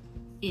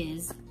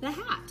is the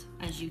hat,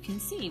 as you can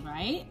see,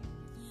 right?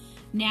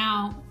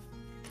 Now,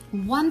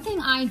 one thing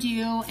I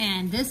do,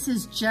 and this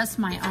is just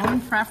my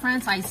own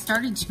preference, I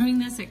started doing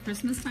this at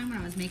Christmas time when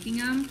I was making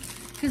them,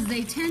 because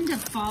they tend to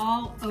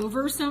fall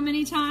over so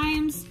many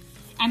times.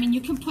 I mean, you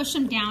can push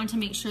them down to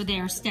make sure they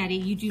are steady.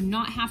 You do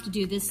not have to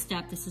do this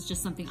step. This is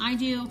just something I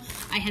do.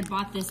 I had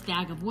bought this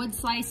bag of wood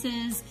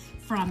slices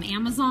from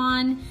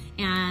Amazon,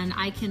 and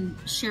I can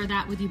share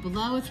that with you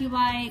below if you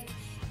like.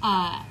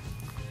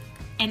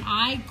 And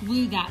I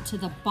glue that to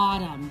the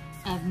bottom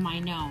of my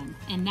gnome,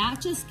 and that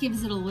just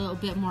gives it a little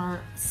bit more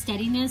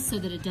steadiness so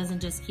that it doesn't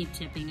just keep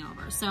tipping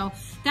over. So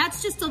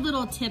that's just a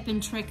little tip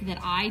and trick that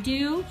I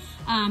do.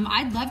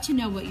 I'd love to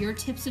know what your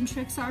tips and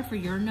tricks are for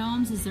your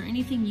gnomes. Is there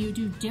anything you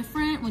do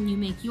different when you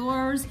make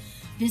yours?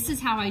 This is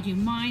how I do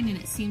mine, and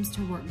it seems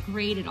to work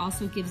great. It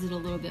also gives it a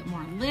little bit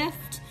more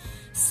lift.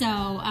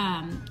 So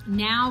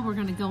now we're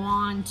gonna go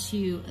on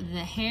to the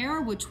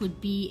hair, which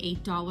would be a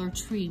Dollar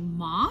Tree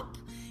mop.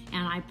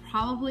 And I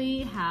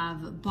probably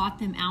have bought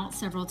them out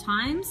several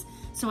times.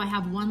 So I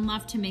have one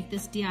left to make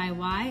this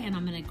DIY, and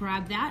I'm gonna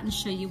grab that and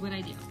show you what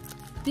I do.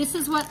 This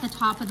is what the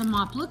top of the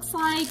mop looks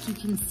like. You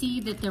can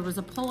see that there was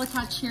a pole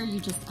attached here. You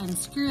just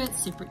unscrew it,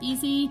 super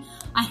easy.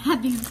 I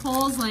had these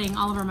poles laying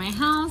all over my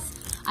house.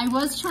 I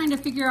was trying to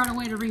figure out a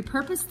way to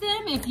repurpose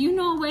them. If you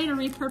know a way to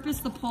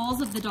repurpose the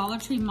poles of the Dollar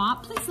Tree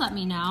mop, please let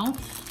me know.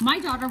 My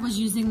daughter was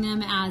using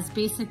them as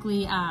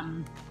basically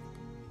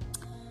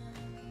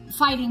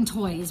fighting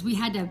toys. We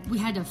had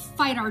to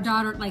fight our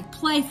daughter, like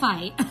play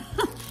fight.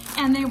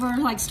 And they were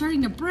like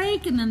starting to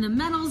break, and then the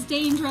metal's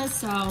dangerous.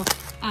 So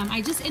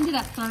I just ended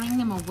up throwing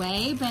them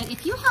away. But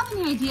if you have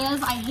any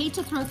ideas, I hate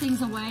to throw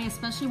things away,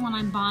 especially when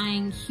I'm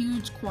buying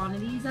huge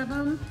quantities of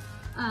them.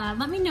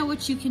 Let me know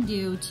what you can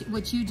do,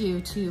 what you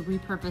do to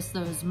repurpose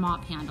those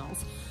mop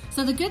handles.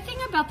 So the good thing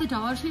about the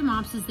Dollar Tree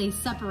mops is they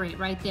separate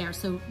right there.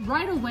 So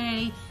right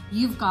away,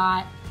 you've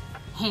got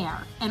hair.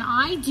 And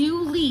I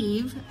do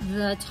leave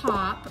the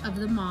top of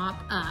the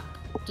mop up,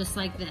 just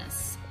like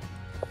this.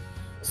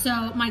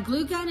 So my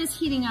glue gun is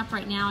heating up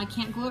right now. I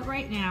can't glue it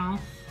right now.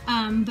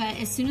 But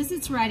as soon as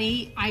it's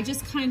ready, I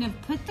just kind of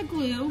put the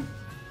glue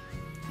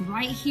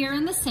right here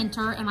in the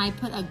center, and I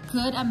put a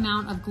good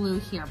amount of glue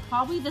here,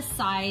 probably the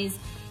size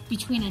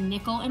between a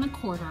nickel and a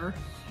quarter.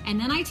 And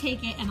then I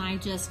take it and I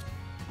just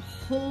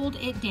hold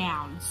it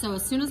down. So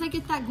as soon as I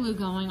get that glue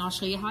going, I'll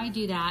show you how I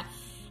do that.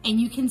 And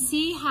you can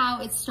see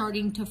how it's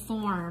starting to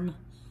form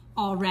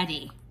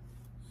already.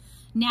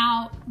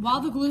 Now, while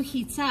the glue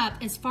heats up,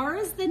 as far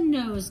as the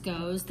nose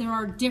goes, there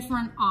are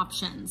different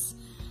options.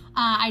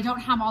 I don't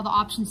have all the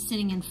options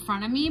sitting in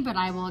front of me, but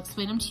I will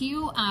explain them to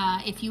you.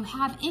 If you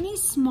have any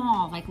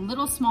small, like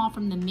little small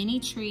from the mini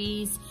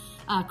trees,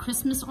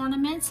 Christmas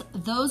ornaments,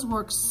 those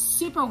work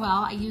super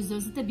well. I use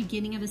those at the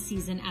beginning of the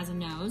season as a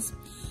nose.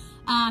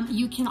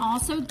 You can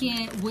also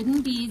get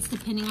wooden beads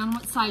depending on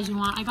what size you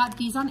want. I got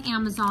these on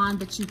Amazon,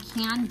 but you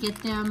can get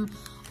them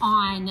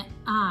on,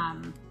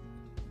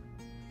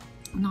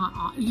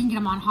 you can get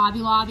them on Hobby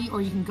Lobby,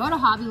 or you can go to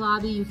Hobby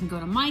Lobby, you can go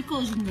to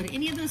Michael's, you can go to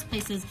any of those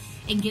places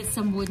and get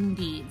some wooden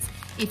beads.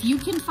 If you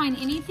can find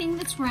anything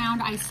that's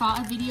round, I saw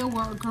a video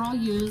where a girl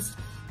used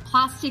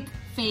plastic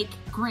fake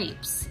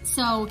grapes.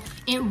 So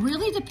it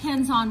really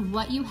depends on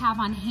what you have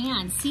on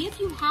hand. See if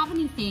you have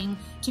anything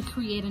to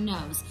create a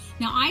nose.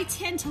 Now I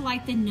tend to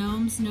like the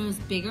gnome's nose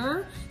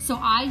bigger, so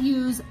I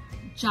use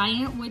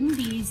giant wooden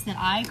beads that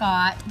I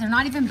got. They're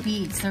not even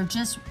beads, they're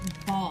just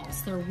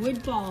balls. They're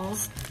wood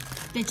balls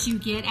that you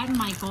get at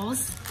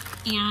Michael's,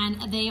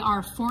 and they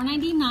are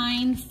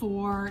 $4.99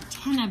 for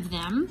 10 of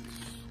them.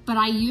 But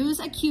I use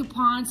a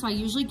coupon, so I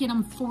usually get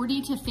them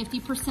 40 to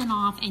 50%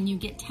 off, and you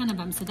get 10 of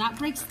them. So that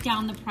breaks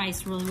down the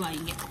price really well. You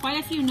can get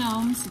quite a few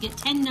gnomes. You get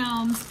 10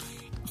 gnomes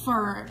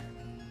for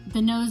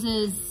the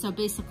noses. So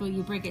basically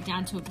you break it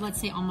down to, let's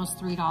say, almost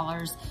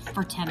 $3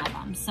 for 10 of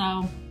them.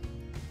 So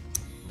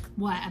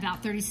what,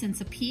 about 30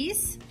 cents a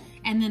piece?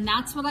 And then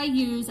that's what I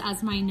use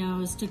as my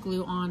nose to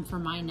glue on for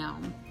my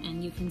gnome.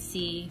 And you can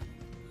see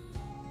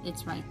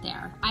it's right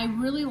there. I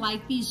really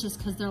like these just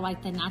because they're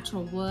like the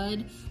natural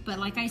wood, but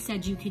like I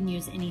said, you can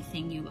use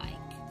anything you like.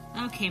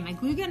 Okay, my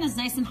glue gun is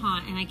nice and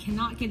hot, and I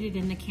cannot get it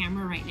in the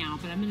camera right now,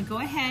 but I'm gonna go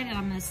ahead and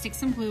I'm gonna stick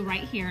some glue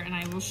right here, and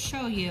I will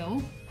show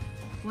you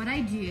what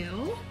I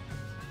do.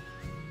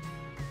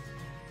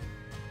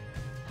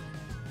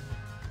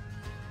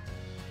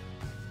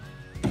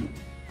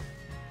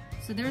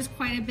 So there's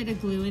quite a bit of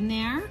glue in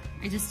there.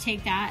 I just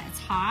take that, it's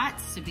hot,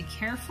 so be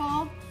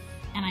careful.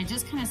 And I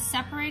just kind of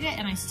separate it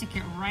and I stick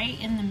it right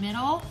in the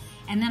middle,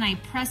 and then I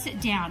press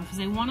it down because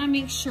I want to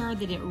make sure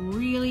that it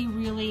really,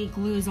 really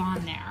glues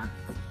on there.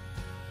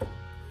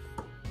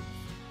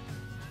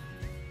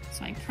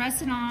 So I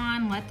press it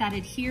on, let that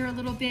adhere a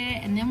little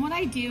bit, and then what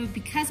I do,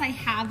 because I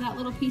have that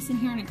little piece in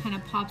here and it kind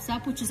of pops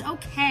up, which is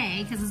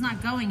okay because it's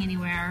not going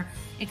anywhere,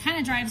 it kind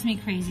of drives me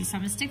crazy. So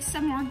I'm gonna stick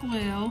some more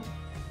glue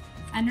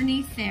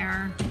underneath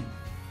there.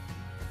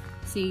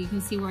 See, you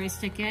can see where I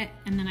stick it,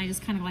 and then I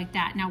just kind of like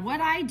that. Now what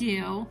I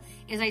do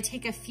is I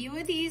take a few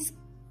of these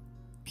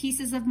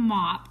pieces of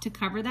mop to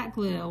cover that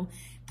glue,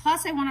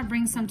 plus I want to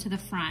bring some to the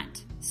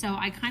front. So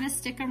I kind of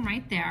stick them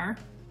right there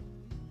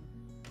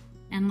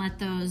and let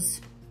those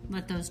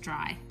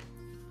dry.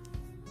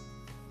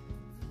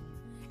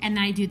 And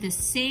then I do the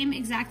same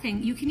exact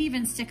thing. You can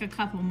even stick a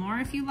couple more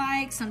if you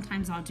like.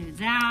 Sometimes I'll do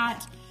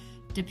that,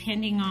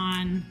 depending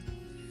on,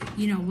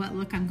 you know, what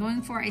look I'm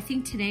going for. I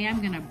think today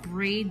I'm gonna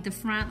braid the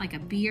front like a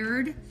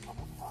beard.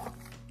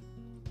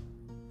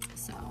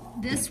 So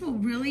this will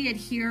really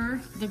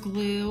adhere the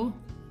glue,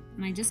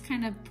 and I just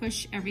kind of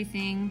push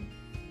everything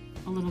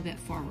a little bit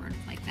forward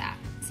like that.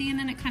 See, and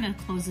then it kind of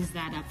closes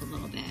that up a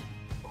little bit.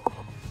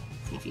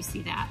 See if you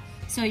see that.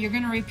 So you're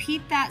gonna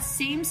repeat that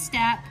same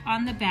step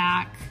on the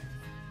back.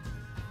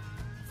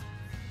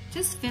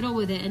 Just fiddle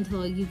with it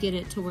until you get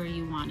it to where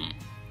you want it.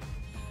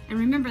 And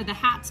remember, the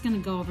hat's gonna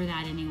go over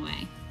that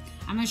anyway.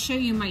 I'm gonna show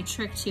you my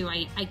trick too.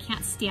 I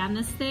can't stand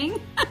this thing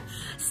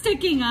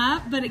sticking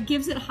up, but it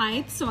gives it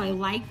hype, so I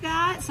like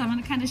that. So I'm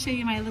gonna kind of show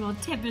you my little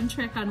tip and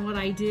trick on what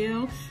I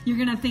do. You're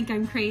gonna think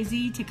I'm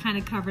crazy to kind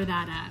of cover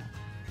that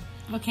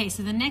up. Okay,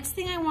 so the next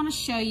thing I wanna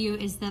show you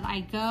is that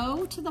I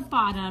go to the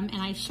bottom,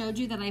 and I showed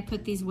you that I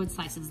put these wood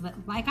slices.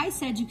 Like I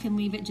said, you can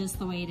leave it just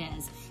the way it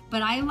is,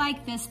 but I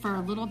like this for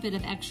a little bit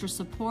of extra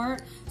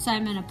support. So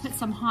I'm gonna put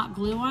some hot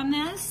glue on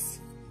this.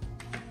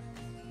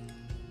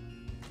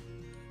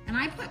 And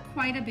I put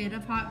quite a bit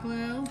of hot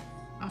glue.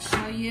 I'll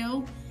show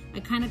you. I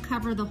kind of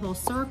cover the whole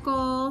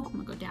circle. I'm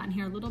gonna go down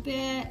here a little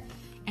bit.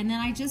 And then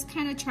I just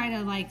kind of try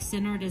to like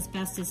center it as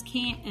best as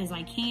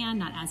I can.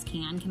 Not as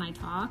can I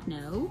talk?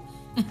 No.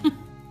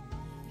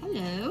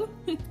 Hello,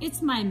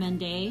 it's my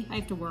Monday. I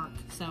have to work,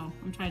 so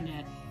I'm trying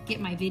to get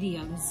my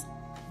videos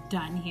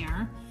done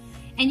here.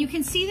 And you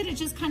can see that it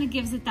just kind of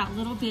gives it that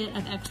little bit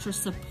of extra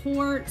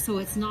support so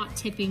it's not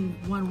tipping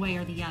one way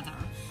or the other.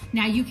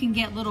 Now you can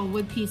get little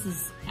wood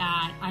pieces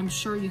I'm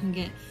sure you can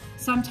get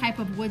some type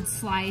of wood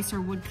slice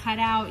or wood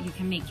cutout. You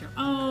can make your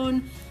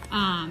own,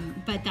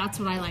 but that's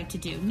what I like to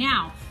do.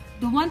 Now,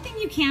 the one thing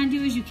you can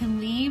do is you can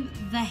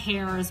leave the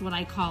hair, is what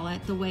I call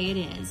it, the way it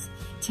is.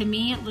 To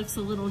me, it looks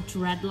a little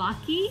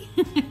dreadlocky,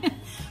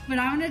 but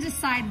I'm gonna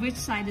decide which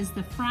side is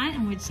the front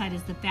and which side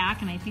is the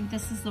back, and I think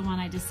this is the one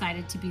I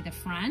decided to be the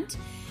front.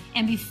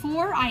 And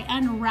before I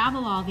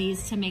unravel all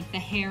these to make the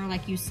hair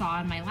like you saw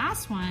in my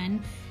last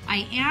one,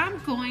 I am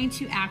going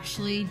to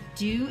actually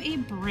do a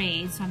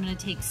braid. So I'm gonna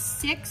take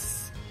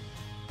 6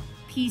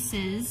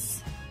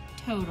 pieces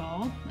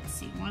total. Let's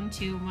see, 1,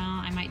 2, well,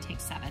 I might take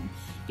 7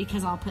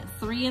 because I'll put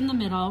 3 in the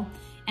middle,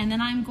 and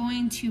then I'm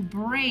going to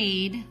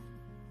braid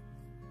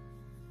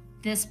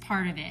this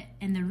part of it.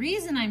 And the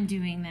reason I'm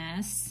doing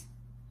this,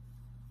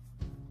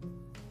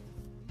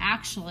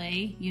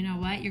 actually, you know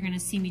what? You're gonna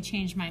see me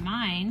change my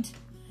mind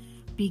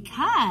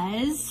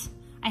because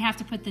I have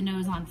to put the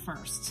nose on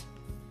first.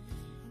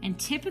 And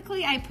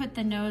typically I put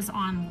the nose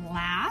on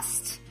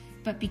last,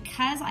 but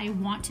because I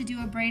want to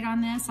do a braid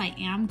on this, I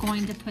am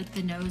going to put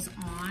the nose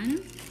on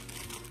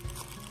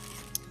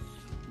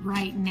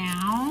right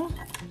now.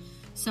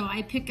 So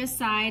I pick a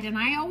side, and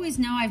I always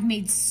know I've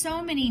made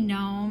so many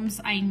gnomes.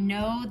 I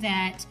know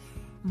that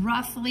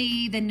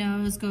roughly the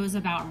nose goes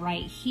about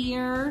right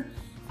here,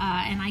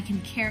 and I can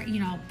carry, you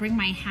know, bring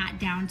my hat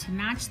down to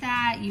match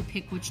that. You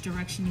pick which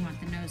direction you want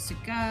the nose to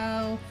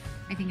go.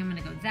 I think I'm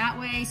gonna go that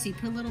way. So you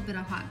put a little bit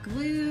of hot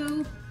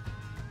glue.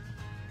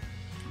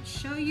 I'll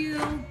show you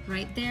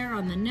right there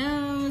on the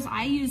nose.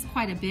 I use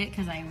quite a bit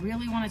because I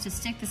really want it to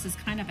stick. This is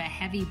kind of a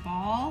heavy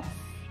ball,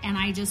 and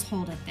I just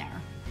hold it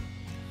there.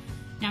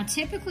 Now,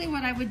 typically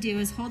what I would do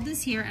is hold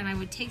this here, and I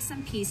would take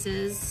some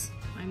pieces,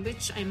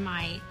 which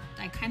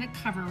I kind of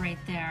cover right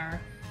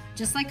there,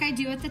 just like I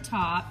do at the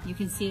top. You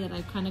can see that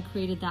I've kind of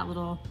created that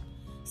little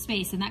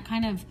space, and that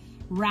kind of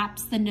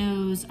wraps the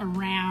nose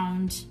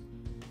around,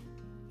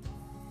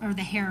 or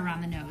the hair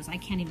around the nose. I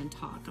can't even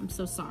talk, I'm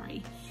so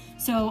sorry.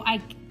 So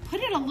I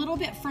put it a little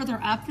bit further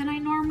up than I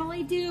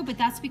normally do, but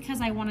that's because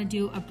I want to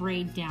do a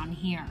braid down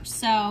here.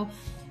 So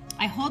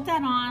I hold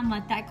that on,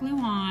 let that glue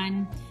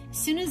on. As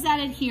soon as that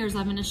adheres,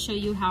 I'm gonna show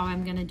you how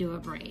I'm gonna do a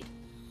braid.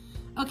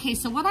 Okay,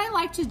 so what I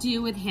like to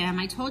do with him,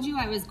 I told you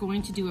I was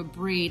going to do a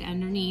braid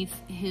underneath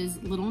his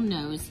little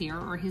nose here,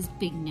 or his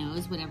big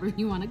nose, whatever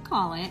you wanna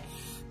call it.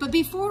 But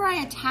before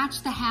I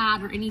attach the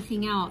hat or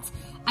anything else,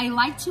 I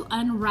like to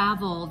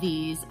unravel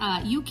these.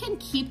 You can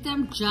keep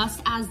them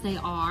just as they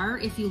are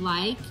if you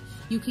like.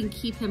 You can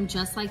keep him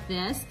just like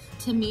this.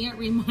 To me, it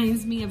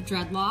reminds me of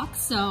dreadlocks.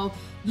 So,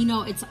 you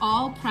know, it's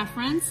all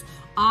preference.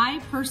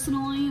 I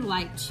personally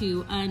like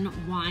to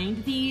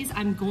unwind these.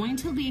 I'm going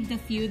to leave the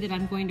few that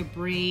I'm going to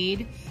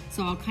braid,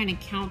 so I'll kind of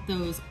count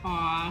those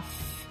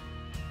off.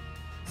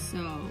 So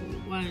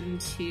 1,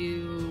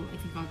 2, I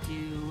think I'll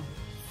do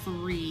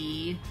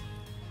 3.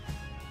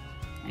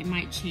 I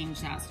might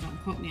change that, so don't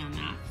quote me on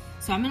that.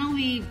 So I'm gonna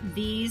leave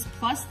these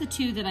plus the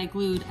 2 that I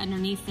glued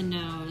underneath the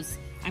nose.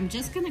 I'm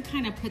just gonna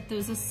kind of put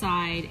those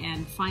aside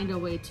and find a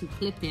way to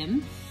clip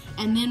him.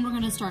 And then we're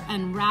gonna start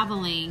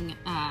unraveling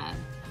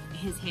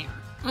his hair.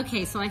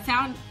 Okay, so I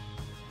found,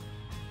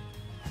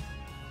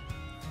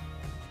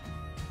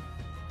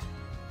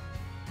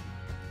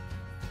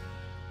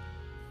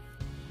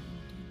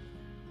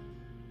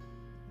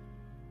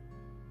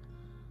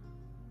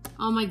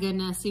 oh my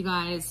goodness, you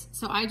guys.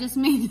 So I just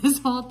made this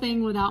whole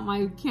thing without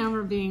my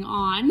camera being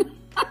on.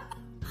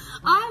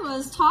 I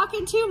was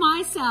talking to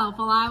myself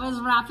while I was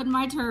wrapping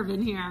my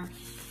turban here.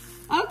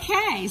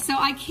 Okay, so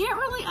I can't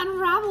really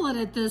unravel it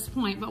at this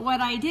point, but what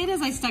I did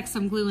is I stuck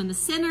some glue in the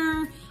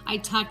center, I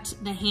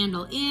tucked the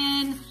handle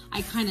in,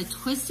 I kind of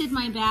twisted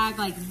my bag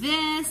like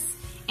this,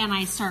 and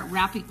I start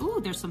wrapping,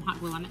 ooh, there's some hot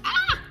glue on there.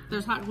 Ah,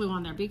 there's hot glue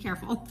on there, be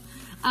careful.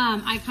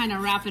 I kind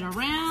of wrap it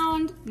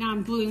around. Now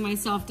I'm gluing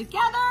myself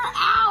together.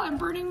 Ow, I'm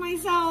burning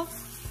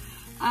myself.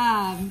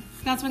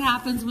 That's what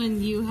happens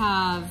when you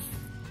have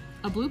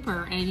a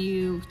blooper and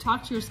you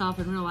talk to yourself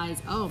and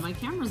realize, oh, my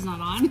camera's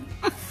not on.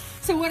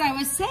 So what I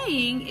was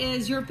saying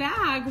is your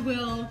bag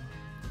will,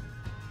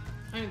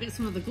 I'm gonna get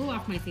some of the glue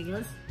off my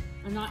fingers.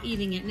 I'm not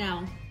eating it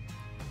now,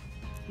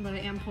 but I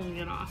am pulling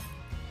it off.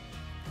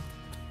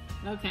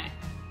 Okay.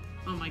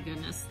 Oh my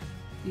goodness,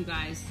 you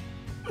guys.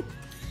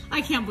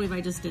 I can't believe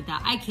I just did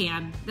that. I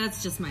can,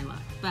 that's just my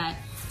luck. But,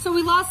 so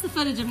we lost the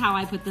footage of how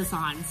I put this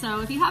on.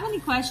 So if you have any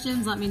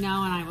questions, let me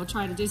know and I will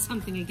try to do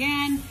something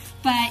again.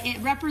 But it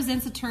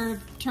represents a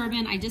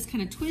turban. I just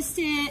kind of twist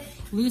it,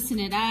 loosen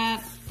it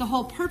up. The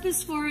whole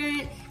purpose for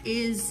it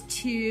is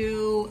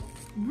to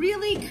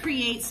really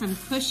create some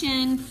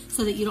cushion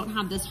so that you don't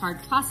have this hard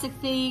plastic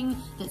thing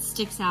that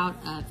sticks out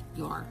of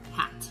your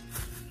hat.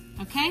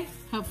 Okay,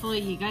 hopefully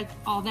you got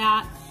all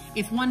that.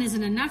 If one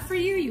isn't enough for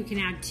you, you can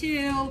add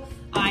 2.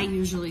 I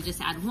usually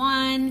just add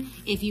 1.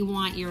 If you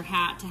want your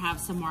hat to have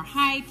some more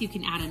height, you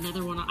can add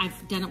another one.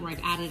 I've done it where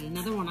I've added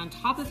another one on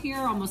top of here,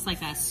 almost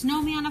like a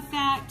snowman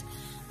effect.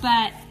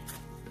 But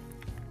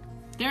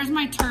there's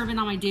my turban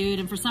on my dude,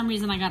 and for some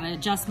reason I gotta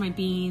adjust my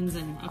beans,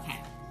 and okay.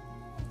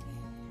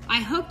 I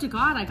hope to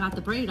God I got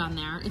the braid on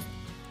there.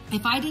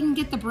 If I didn't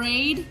get the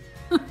braid,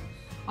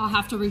 I'll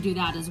have to redo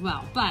that as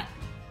well, but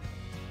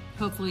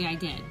hopefully I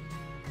did.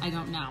 I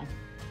don't know.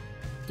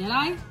 Did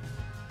I?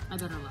 I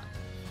better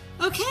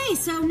look. Okay,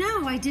 so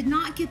no, I did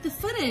not get the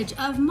footage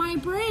of my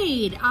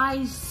braid.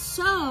 I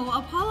so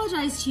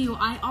apologize to you.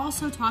 I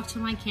also talked to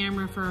my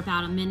camera for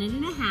about 1.5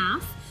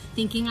 minutes,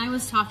 thinking I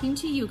was talking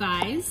to you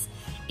guys,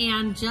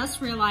 and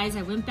just realized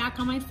I went back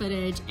on my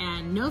footage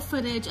and no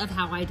footage of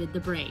how I did the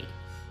braid.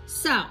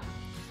 So,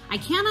 I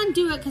can't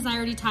undo it because I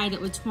already tied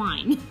it with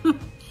twine.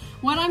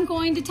 What I'm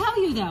going to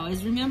tell you though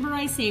is, remember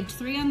I saved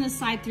 3 on this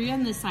side, 3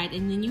 on this side,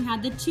 and then you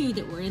had the 2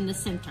 that were in the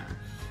center.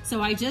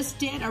 So I just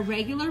did a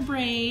regular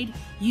braid,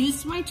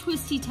 used my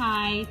twisty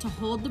tie to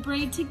hold the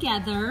braid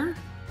together.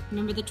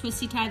 Remember the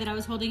twisty tie that I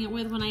was holding it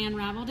with when I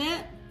unraveled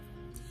it?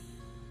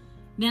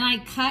 Then I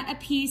cut a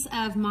piece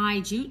of my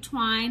jute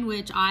twine,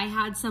 which I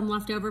had some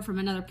left over from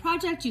another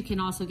project. You can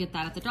also get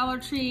that at the Dollar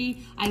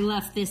Tree. I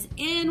left this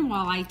in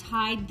while I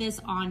tied this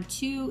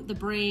onto the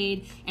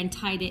braid and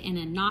tied it in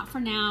a knot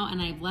for now,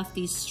 and I've left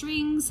these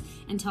strings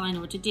until I know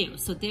what to do.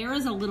 So there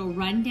is a little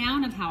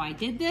rundown of how I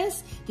did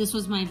this. This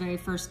was my very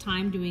first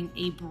time doing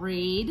a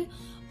braid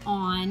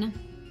on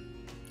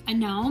a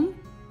gnome.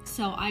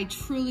 So I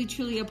truly,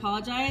 truly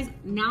apologize.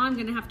 Now I'm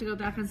gonna have to go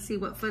back and see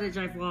what footage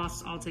I've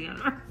lost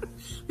altogether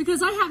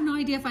because I have no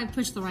idea if I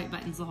pushed the right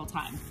buttons the whole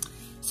time.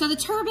 So the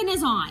turban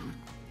is on.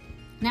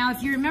 Now,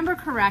 if you remember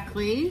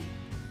correctly,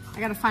 I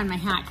gotta find my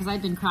hat because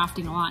I've been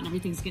crafting a lot and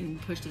everything's getting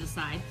pushed to the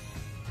side.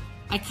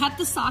 I cut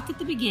the sock at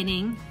the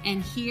beginning,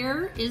 and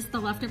here is the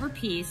leftover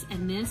piece,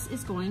 and this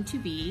is going to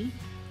be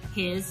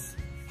his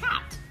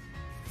hat.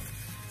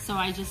 So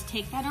I just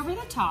take that over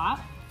the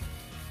top.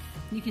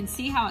 You can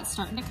see how it's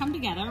starting to come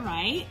together,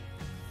 right?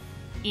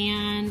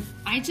 And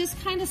I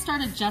just kind of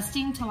start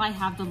adjusting till I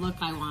have the look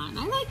I want.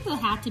 I like the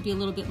hat to be a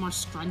little bit more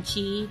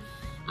scrunchy.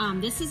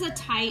 This is a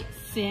tight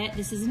fit.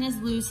 This isn't as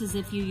loose as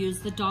if you use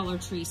the Dollar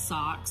Tree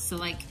socks. So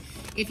like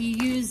if you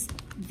use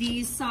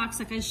these socks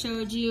like I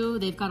showed you,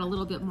 they've got a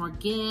little bit more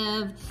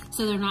give,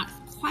 so they're not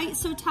quite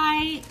so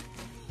tight,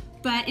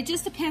 but it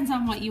just depends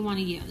on what you want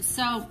to use.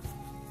 So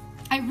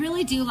I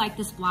really do like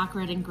this black,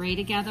 red, and gray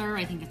together.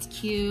 I think it's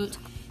cute.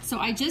 So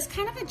I just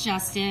kind of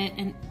adjust it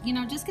and, you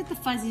know, just get the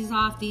fuzzies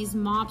off. These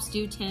mops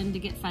do tend to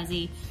get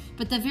fuzzy.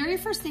 But the very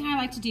first thing I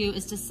like to do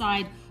is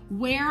decide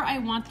where I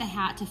want the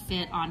hat to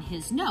fit on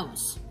his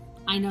nose.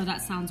 I know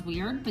that sounds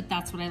weird, but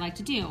that's what I like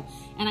to do.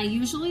 And I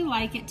usually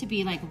like it to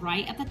be like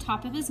right at the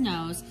top of his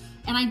nose,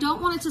 and I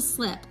don't want it to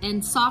slip,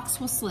 and socks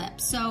will slip.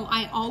 So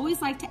I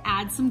always like to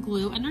add some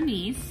glue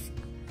underneath.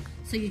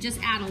 So you just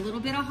add a little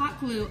bit of hot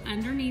glue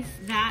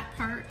underneath that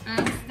part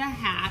of the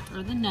hat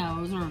or the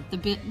nose or the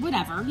bit,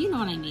 whatever, you know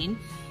what I mean.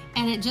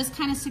 And it just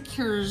kind of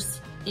secures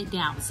it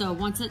down. So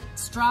once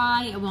it's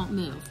dry, it won't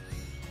move.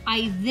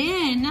 I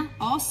then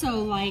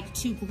also like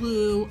to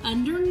glue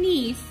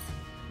underneath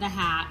the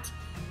hat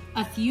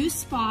a few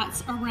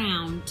spots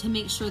around to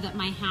make sure that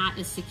my hat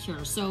is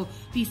secure. So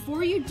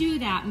before you do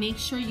that, make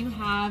sure you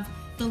have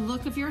the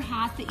look of your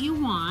hat that you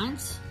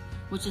want,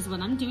 which is what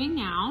I'm doing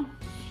now.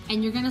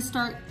 And you're gonna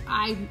start,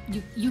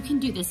 you can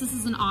do this. This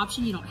is an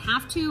option, you don't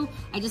have to.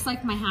 I just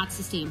like my hats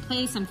to stay in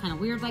place. I'm kind of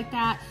weird like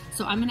that.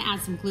 So I'm gonna add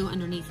some glue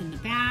underneath in the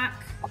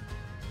back.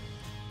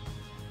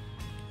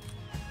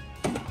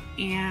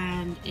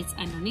 And it's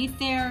underneath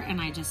there,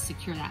 and I just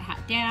secure that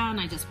hat down.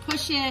 I just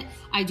push it.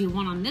 I do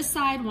one on this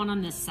side, one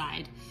on this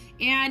side.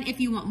 And if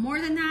you want more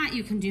than that,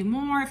 you can do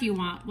more. If you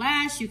want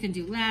less, you can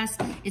do less.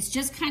 It's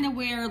just kind of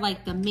where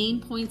like the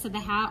main points of the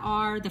hat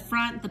are, the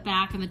front, the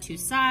back, and the two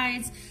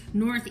sides,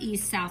 north,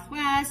 east,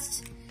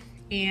 southwest.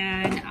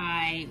 And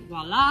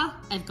voila,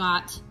 I've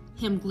got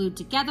him glued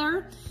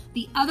together.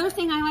 The other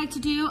thing I like to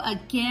do,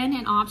 again,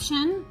 an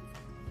option,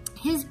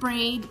 his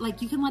braid,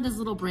 like you can let his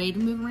little braid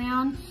move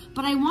around,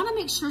 but I wanna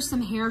make sure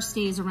some hair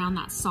stays around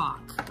that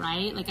sock,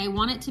 right? Like I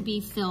want it to be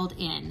filled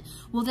in.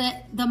 Well,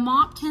 the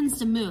mop tends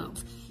to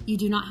move. You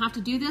do not have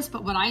to do this,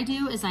 but what I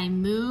do is I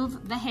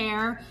move the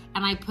hair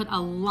and I put a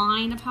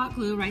line of hot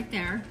glue right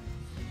there.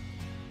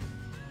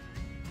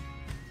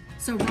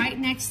 So right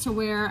next to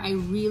where I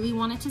really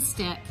want it to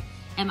stick,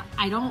 and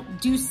I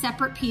don't do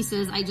separate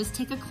pieces, I just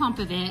take a clump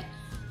of it,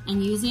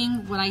 and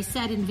using what I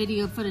said in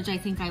video footage I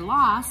think I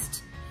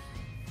lost,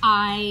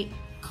 I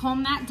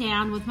comb that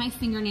down with my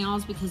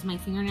fingernails because my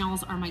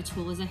fingernails are my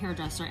tool as a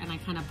hairdresser, and I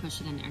kind of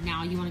push it in there.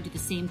 Now you want to do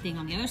the same thing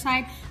on the other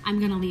side. I'm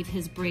going to leave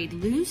his braid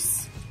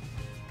loose.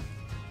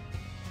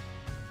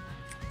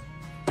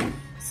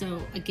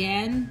 So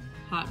again,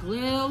 hot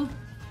glue,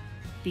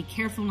 Be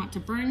careful not to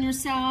burn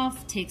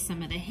yourself. Take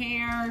some of the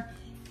hair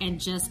and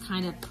just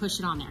kind of push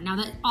it on there. Now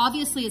that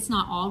obviously it's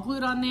not all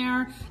glued on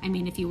there. I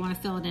mean, if you want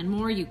to fill it in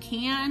more, you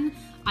can.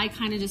 I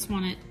kind of just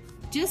want it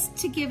just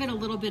to give it a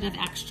little bit of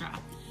extra.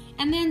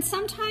 And then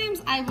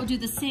sometimes I will do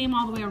the same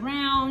all the way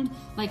around.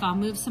 Like I'll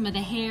move some of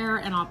the hair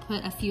and I'll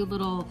put a few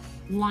little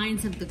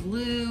lines of the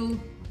glue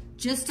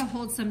just to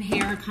hold some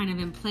hair kind of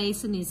in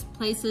place in these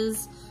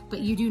places. But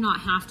you do not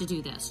have to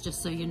do this,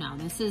 just so you know.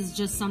 This is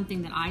just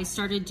something that I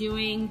started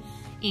doing,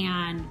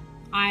 and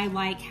I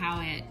like how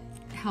it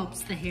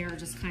helps the hair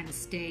just kind of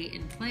stay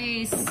in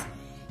place.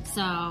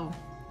 So,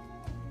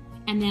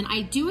 and then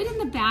I do it in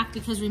the back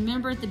because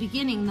remember at the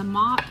beginning, the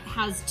mop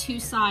has two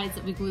sides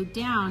that we glued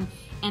down,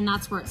 and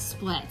that's where it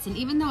splits. And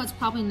even though it's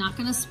probably not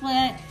gonna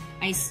split,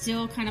 I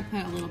still kind of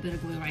put a little bit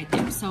of glue right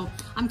there. So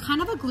I'm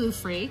kind of a glue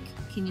freak,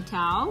 can you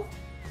tell?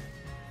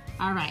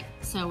 All right,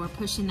 so we're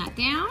pushing that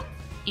down,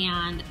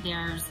 and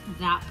there's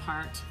that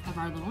part of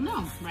our little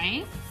gnome,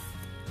 right?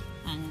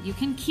 And you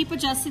can keep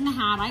adjusting the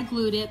hat. I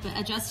glued it, but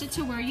adjust it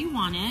to where you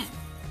want it.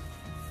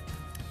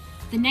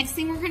 The next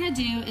thing we're gonna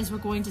do is we're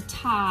going to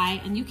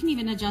tie, and you can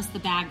even adjust the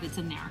bag that's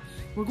in there.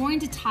 We're going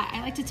to tie,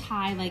 I like to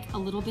tie like a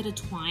little bit of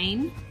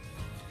twine.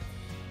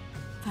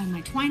 Find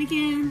my twine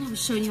again. I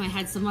was showing you I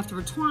had some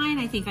leftover twine.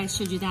 I think I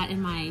showed you that in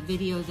my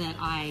video that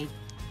I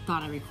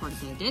thought I recorded,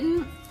 but I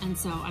didn't. And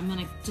so I'm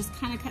gonna just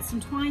kind of cut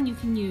some twine. You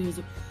can use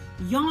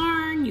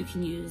yarn, you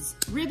can use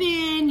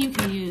ribbon, you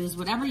can use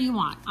whatever you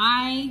want.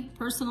 I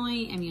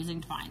personally am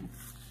using twine.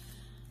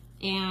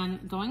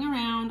 And going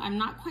around, I'm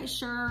not quite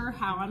sure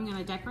how I'm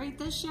gonna decorate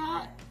this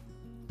yet.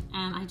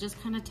 And I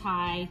just kind of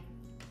tie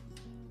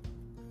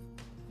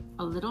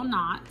a little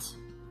knot.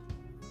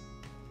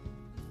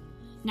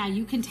 Now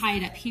you can tie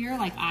it up here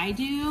like I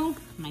do.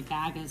 My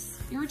bag is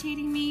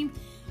irritating me.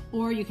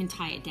 Or you can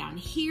tie it down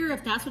here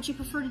if that's what you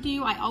prefer to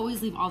do. I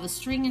always leave all the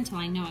string until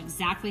I know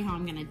exactly how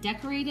I'm gonna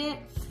decorate it.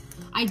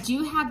 I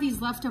do have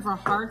these leftover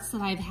hearts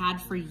that I've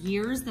had for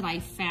years that I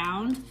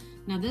found.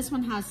 Now this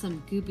one has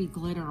some goopy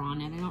glitter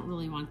on it. I don't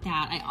really want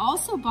that. I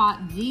also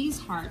bought these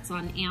hearts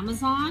on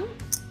Amazon,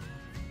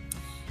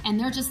 and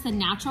they're just the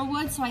natural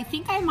wood. So I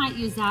think I might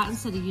use that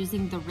instead of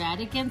using the red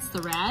against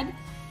the red.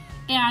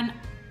 And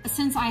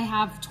since I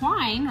have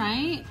twine,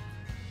 right?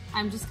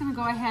 I'm just gonna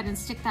go ahead and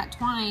stick that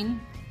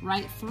twine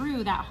right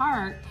through that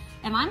heart,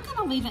 and I'm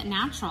gonna leave it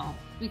natural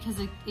because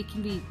it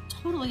can be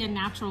totally a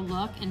natural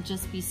look and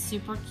just be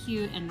super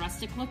cute and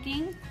rustic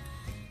looking.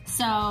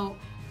 So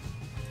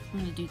I'm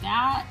gonna do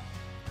that.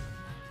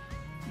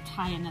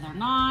 Tie another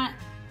knot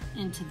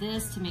into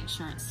this to make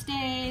sure it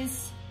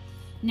stays.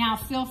 Now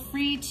feel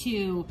free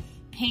to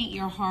paint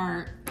your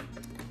heart.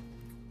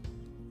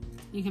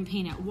 You can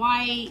paint it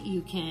white,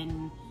 you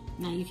can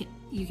paint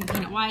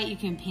it white, you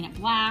can paint it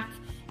black.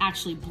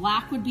 Actually,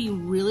 black would be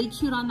really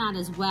cute on that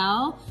as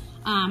well.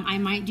 I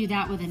might do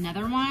that with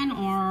another one,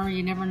 or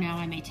you never know,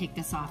 I may take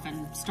this off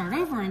and start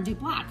over and do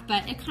black,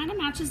 but it kind of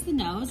matches the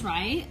nose,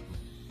 right?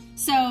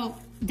 So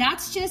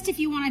that's just if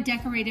you want to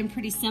decorate him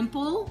pretty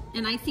simple,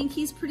 and I think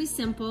he's pretty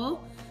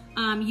simple.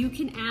 You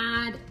can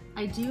add,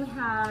 I do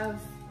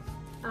have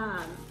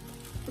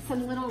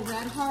some little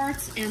red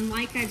hearts, and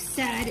like I've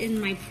said in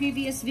my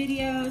previous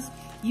videos,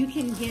 you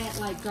can get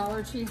like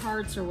Dollar Tree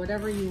hearts or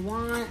whatever you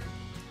want.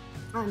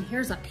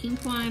 Here's a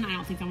pink one. I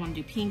don't think I want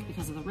to do pink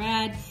because of the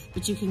red,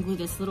 but you can glue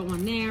this little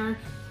one there.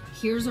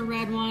 Here's a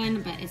red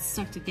one, but it's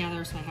stuck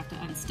together, so I have to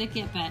unstick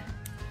it, but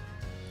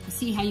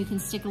see how you can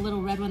stick a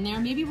little red one there?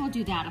 Maybe we'll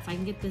do that if I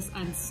can get this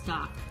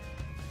unstuck.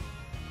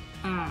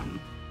 I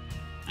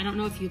don't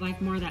know if you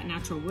like more of that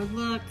natural wood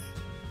look.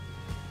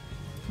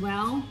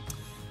 Well,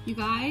 you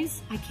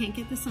guys, I can't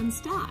get this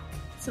unstuck,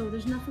 so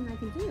there's nothing I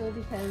can do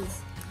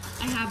because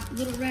I have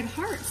little red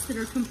hearts that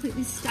are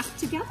completely stuck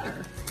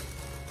together.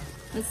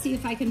 Let's see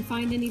if I can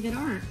find any that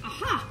aren't.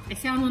 Aha! I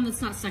found one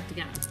that's not stuck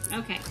together.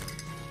 Okay.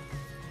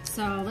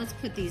 So let's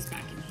put these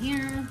back in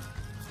here.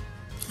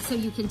 So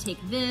you can take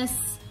this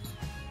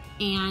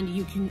and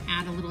you can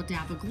add a little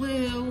dab of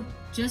glue.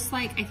 Just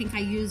like I think I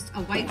used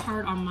a white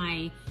heart on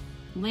my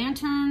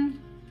lantern.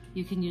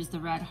 You can use the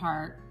red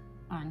heart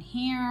on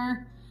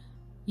here.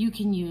 You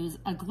can use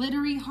a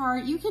glittery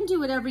heart. You can do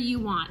whatever you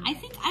want. I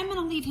think I'm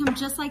gonna leave him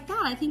just like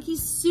that. I think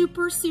he's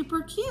super,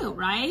 super cute,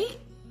 right?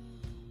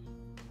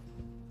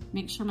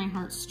 Make sure my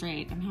heart's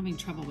straight. I'm having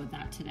trouble with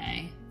that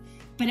today.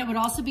 But it would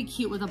also be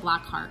cute with a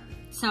black heart.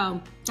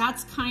 So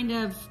that's kind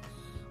of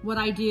what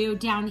I do.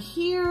 Down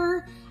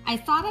here, I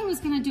thought I was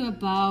gonna do a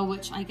bow,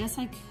 which I guess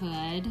I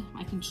could.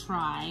 I can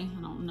try,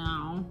 I don't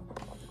know.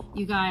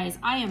 You guys,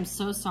 I am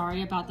so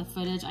sorry about the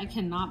footage. I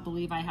cannot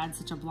believe I had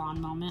such a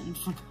blonde moment and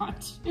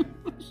forgot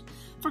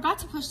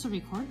to push the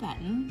record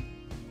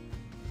button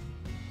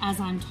as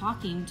I'm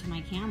talking to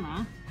my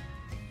camera.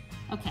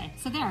 Okay,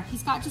 so there,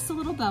 he's got just a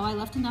little bow. I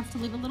left enough to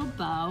leave a little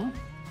bow.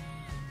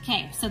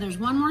 Okay, so there's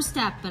one more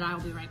step, but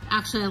I'll be right back.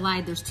 Actually, I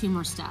lied, there's 2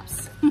 more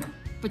steps.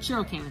 But you're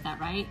okay with that,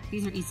 right?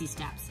 These are easy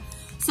steps.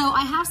 So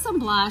I have some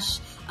blush.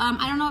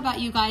 I don't know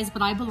about you guys,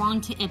 but I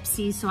belong to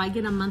Ipsy, so I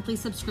get a monthly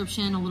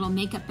subscription, a little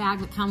makeup bag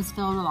that comes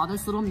filled with all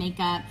this little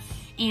makeup.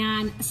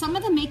 And some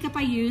of the makeup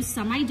I use,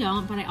 some I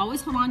don't, but I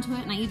always hold on to it,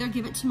 and I either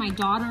give it to my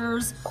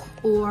daughters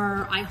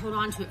or I hold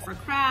on to it for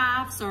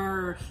crafts,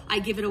 or I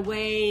give it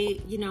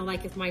away, you know,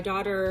 like if my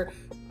daughter,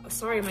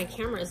 sorry, my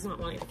camera is not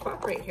wanting to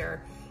cooperate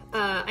here.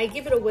 I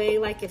give it away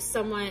like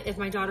if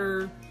my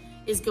daughter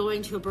is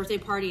going to a birthday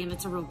party and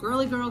it's a real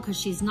girly girl because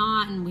she's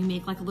not, and we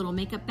make like a little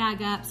makeup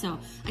bag up. So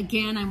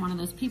again, I'm one of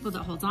those people that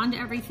holds on to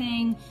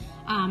everything.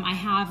 I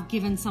have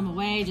given some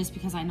away just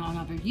because I know I'll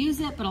never use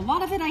it, but a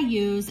lot of it I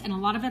use, and a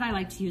lot of it I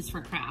like to use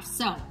for crafts.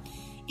 So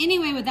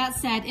anyway, with that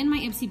said, in my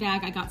Ipsy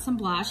bag, I got some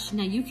blush.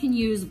 Now you can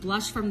use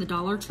blush from the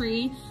Dollar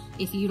Tree.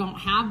 If you don't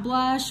have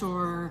blush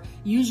or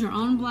use your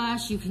own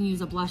blush, you can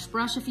use a blush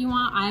brush if you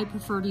want. I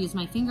prefer to use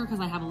my finger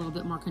because I have a little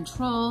bit more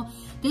control.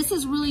 This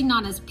is really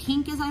not as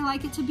pink as I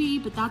like it to be,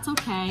 but that's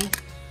okay.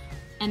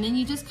 And then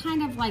you just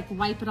kind of like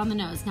wipe it on the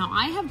nose. Now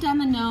I have done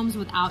the gnomes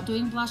without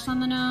doing blush on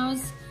the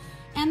nose,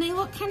 and they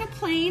look kind of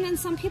plain, and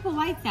some people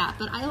like that,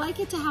 but I like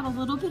it to have a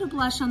little bit of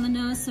blush on the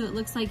nose so it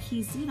looks like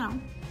he's, you know,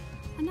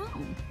 a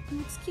gnome. He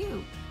looks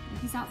cute.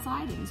 He's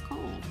outside and he's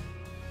cold.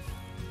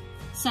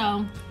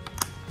 So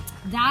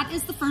that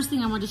is the first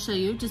thing I wanted to show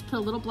you. Just put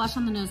a little blush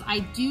on the nose.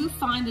 I do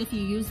find that if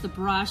you use the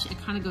brush, it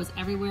kind of goes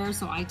everywhere,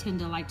 so I tend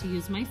to like to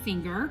use my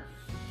finger.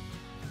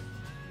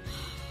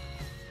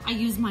 I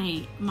use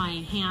my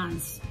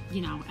hands, you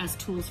know, as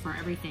tools for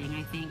everything,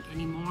 I think,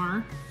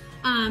 anymore.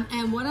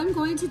 And what I'm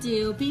going to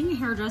do, being a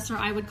hairdresser,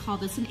 I would call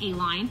this an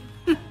A-line.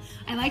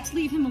 I like to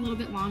leave him a little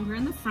bit longer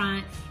in the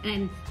front,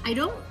 and I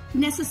don't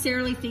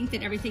necessarily think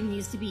that everything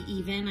needs to be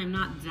even. I'm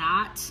not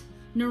that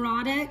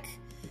neurotic,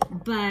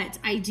 but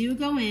I do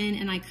go in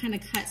and I kind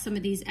of cut some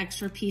of these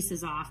extra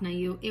pieces off. Now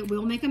it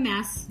will make a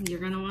mess. You're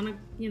gonna wanna,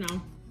 you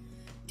know,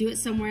 do it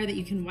somewhere that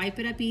you can wipe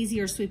it up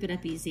easy or sweep it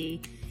up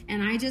easy.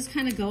 And I just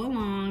kind of go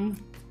along,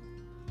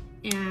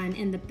 and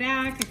in the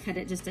back, I cut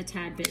it just a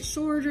tad bit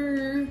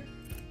shorter.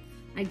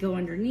 I go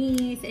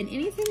underneath, and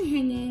anything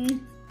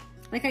hanging,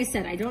 like I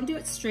said, I don't do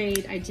it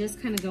straight. I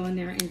just kind of go in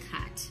there and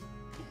cut.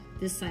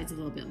 This side's a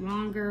little bit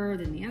longer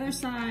than the other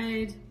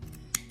side.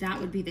 That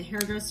would be the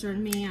hairdresser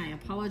in me. I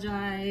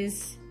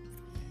apologize.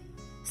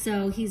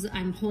 So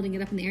I'm holding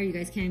it up in the air. You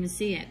guys can't even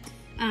see it.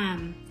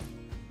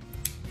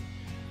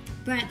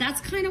 But that's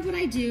kind of what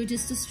I do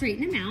just to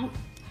straighten him out.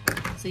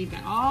 So you've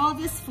got all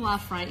this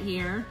fluff right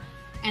here.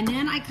 And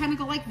then I kind of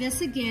go like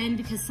this again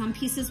because some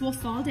pieces will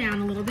fall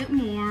down a little bit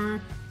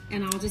more,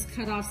 and I'll just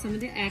cut off some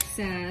of the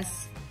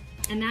excess.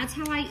 And that's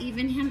how I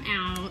even him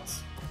out.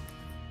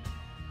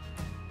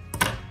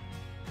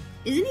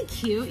 Isn't he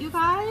cute, you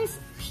guys?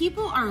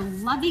 People are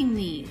loving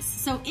these.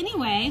 So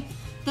anyway,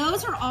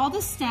 those are all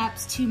the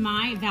steps to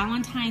my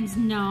Valentine's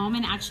gnome,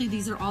 and actually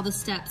these are all the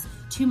steps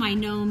to my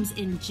gnomes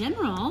in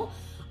general.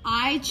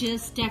 I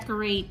just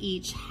decorate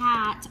each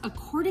hat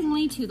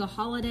accordingly to the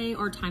holiday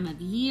or time of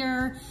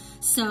year.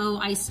 So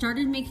I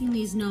started making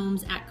these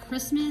gnomes at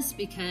Christmas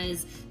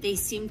because they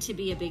seem to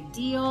be a big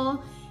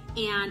deal.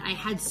 And I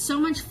had so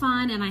much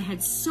fun, and I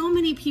had so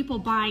many people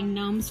buying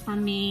gnomes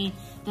from me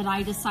that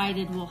I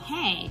decided, well,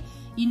 hey,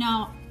 you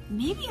know,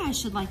 maybe I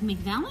should like make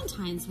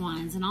Valentine's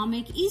ones, and I'll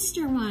make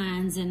Easter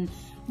ones and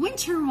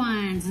winter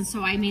ones. And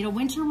so I made a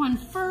winter one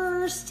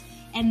first,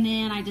 and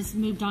then I just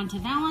moved on to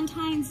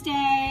Valentine's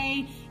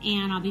Day,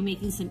 and I'll be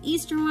making some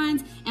Easter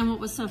ones. And what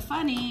was so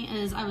funny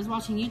is I was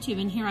watching YouTube,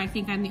 and here I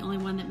think I'm the only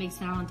one that makes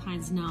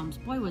Valentine's gnomes.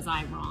 Boy, was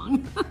I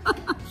wrong.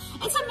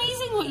 It's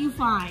amazing what you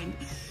find.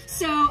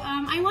 So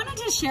I wanted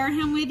to share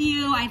him with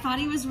you. I thought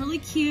he was really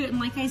cute, and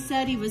like I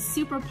said, he was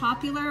super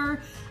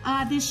popular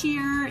this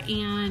year.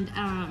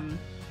 And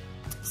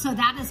so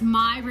that is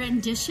my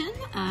rendition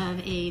of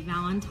a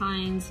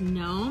Valentine's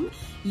gnome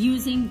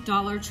using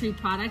Dollar Tree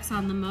products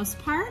on the most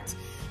part.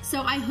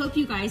 So I hope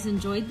you guys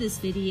enjoyed this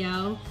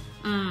video.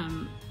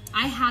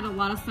 I had a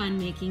lot of fun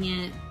making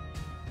it.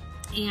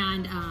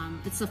 And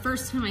it's the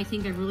first time I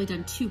think I've really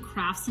done 2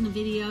 crafts in a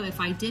video.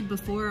 If I did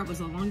before, it was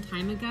a long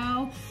time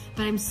ago.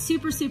 But I'm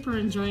super, super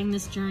enjoying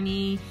this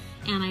journey.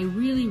 And I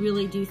really,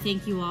 really do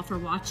thank you all for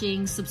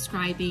watching,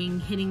 subscribing,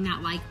 hitting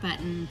that like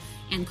button,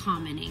 and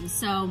commenting.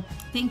 So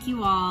thank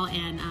you all,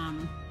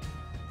 and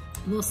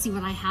we'll see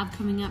what I have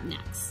coming up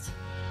next.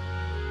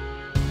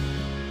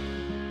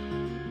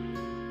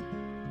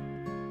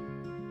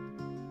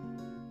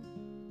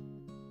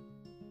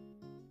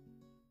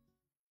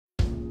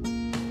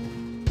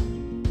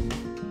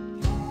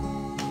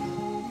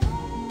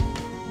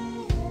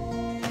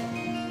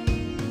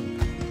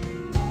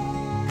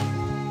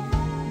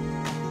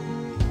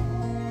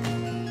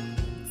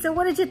 So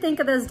what did you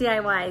think of those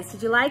DIYs?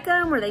 Did you like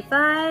them? Were they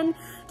fun?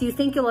 Do you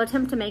think you'll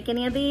attempt to make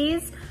any of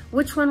these?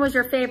 Which one was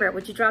your favorite?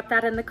 Would you drop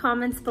that in the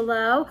comments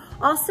below?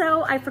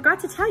 Also, I forgot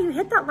to tell you,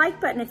 hit that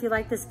like button if you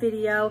like this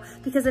video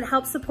because it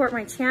helps support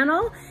my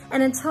channel.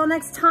 And until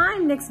next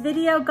time, next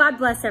video, God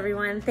bless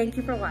everyone. Thank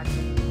you for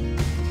watching.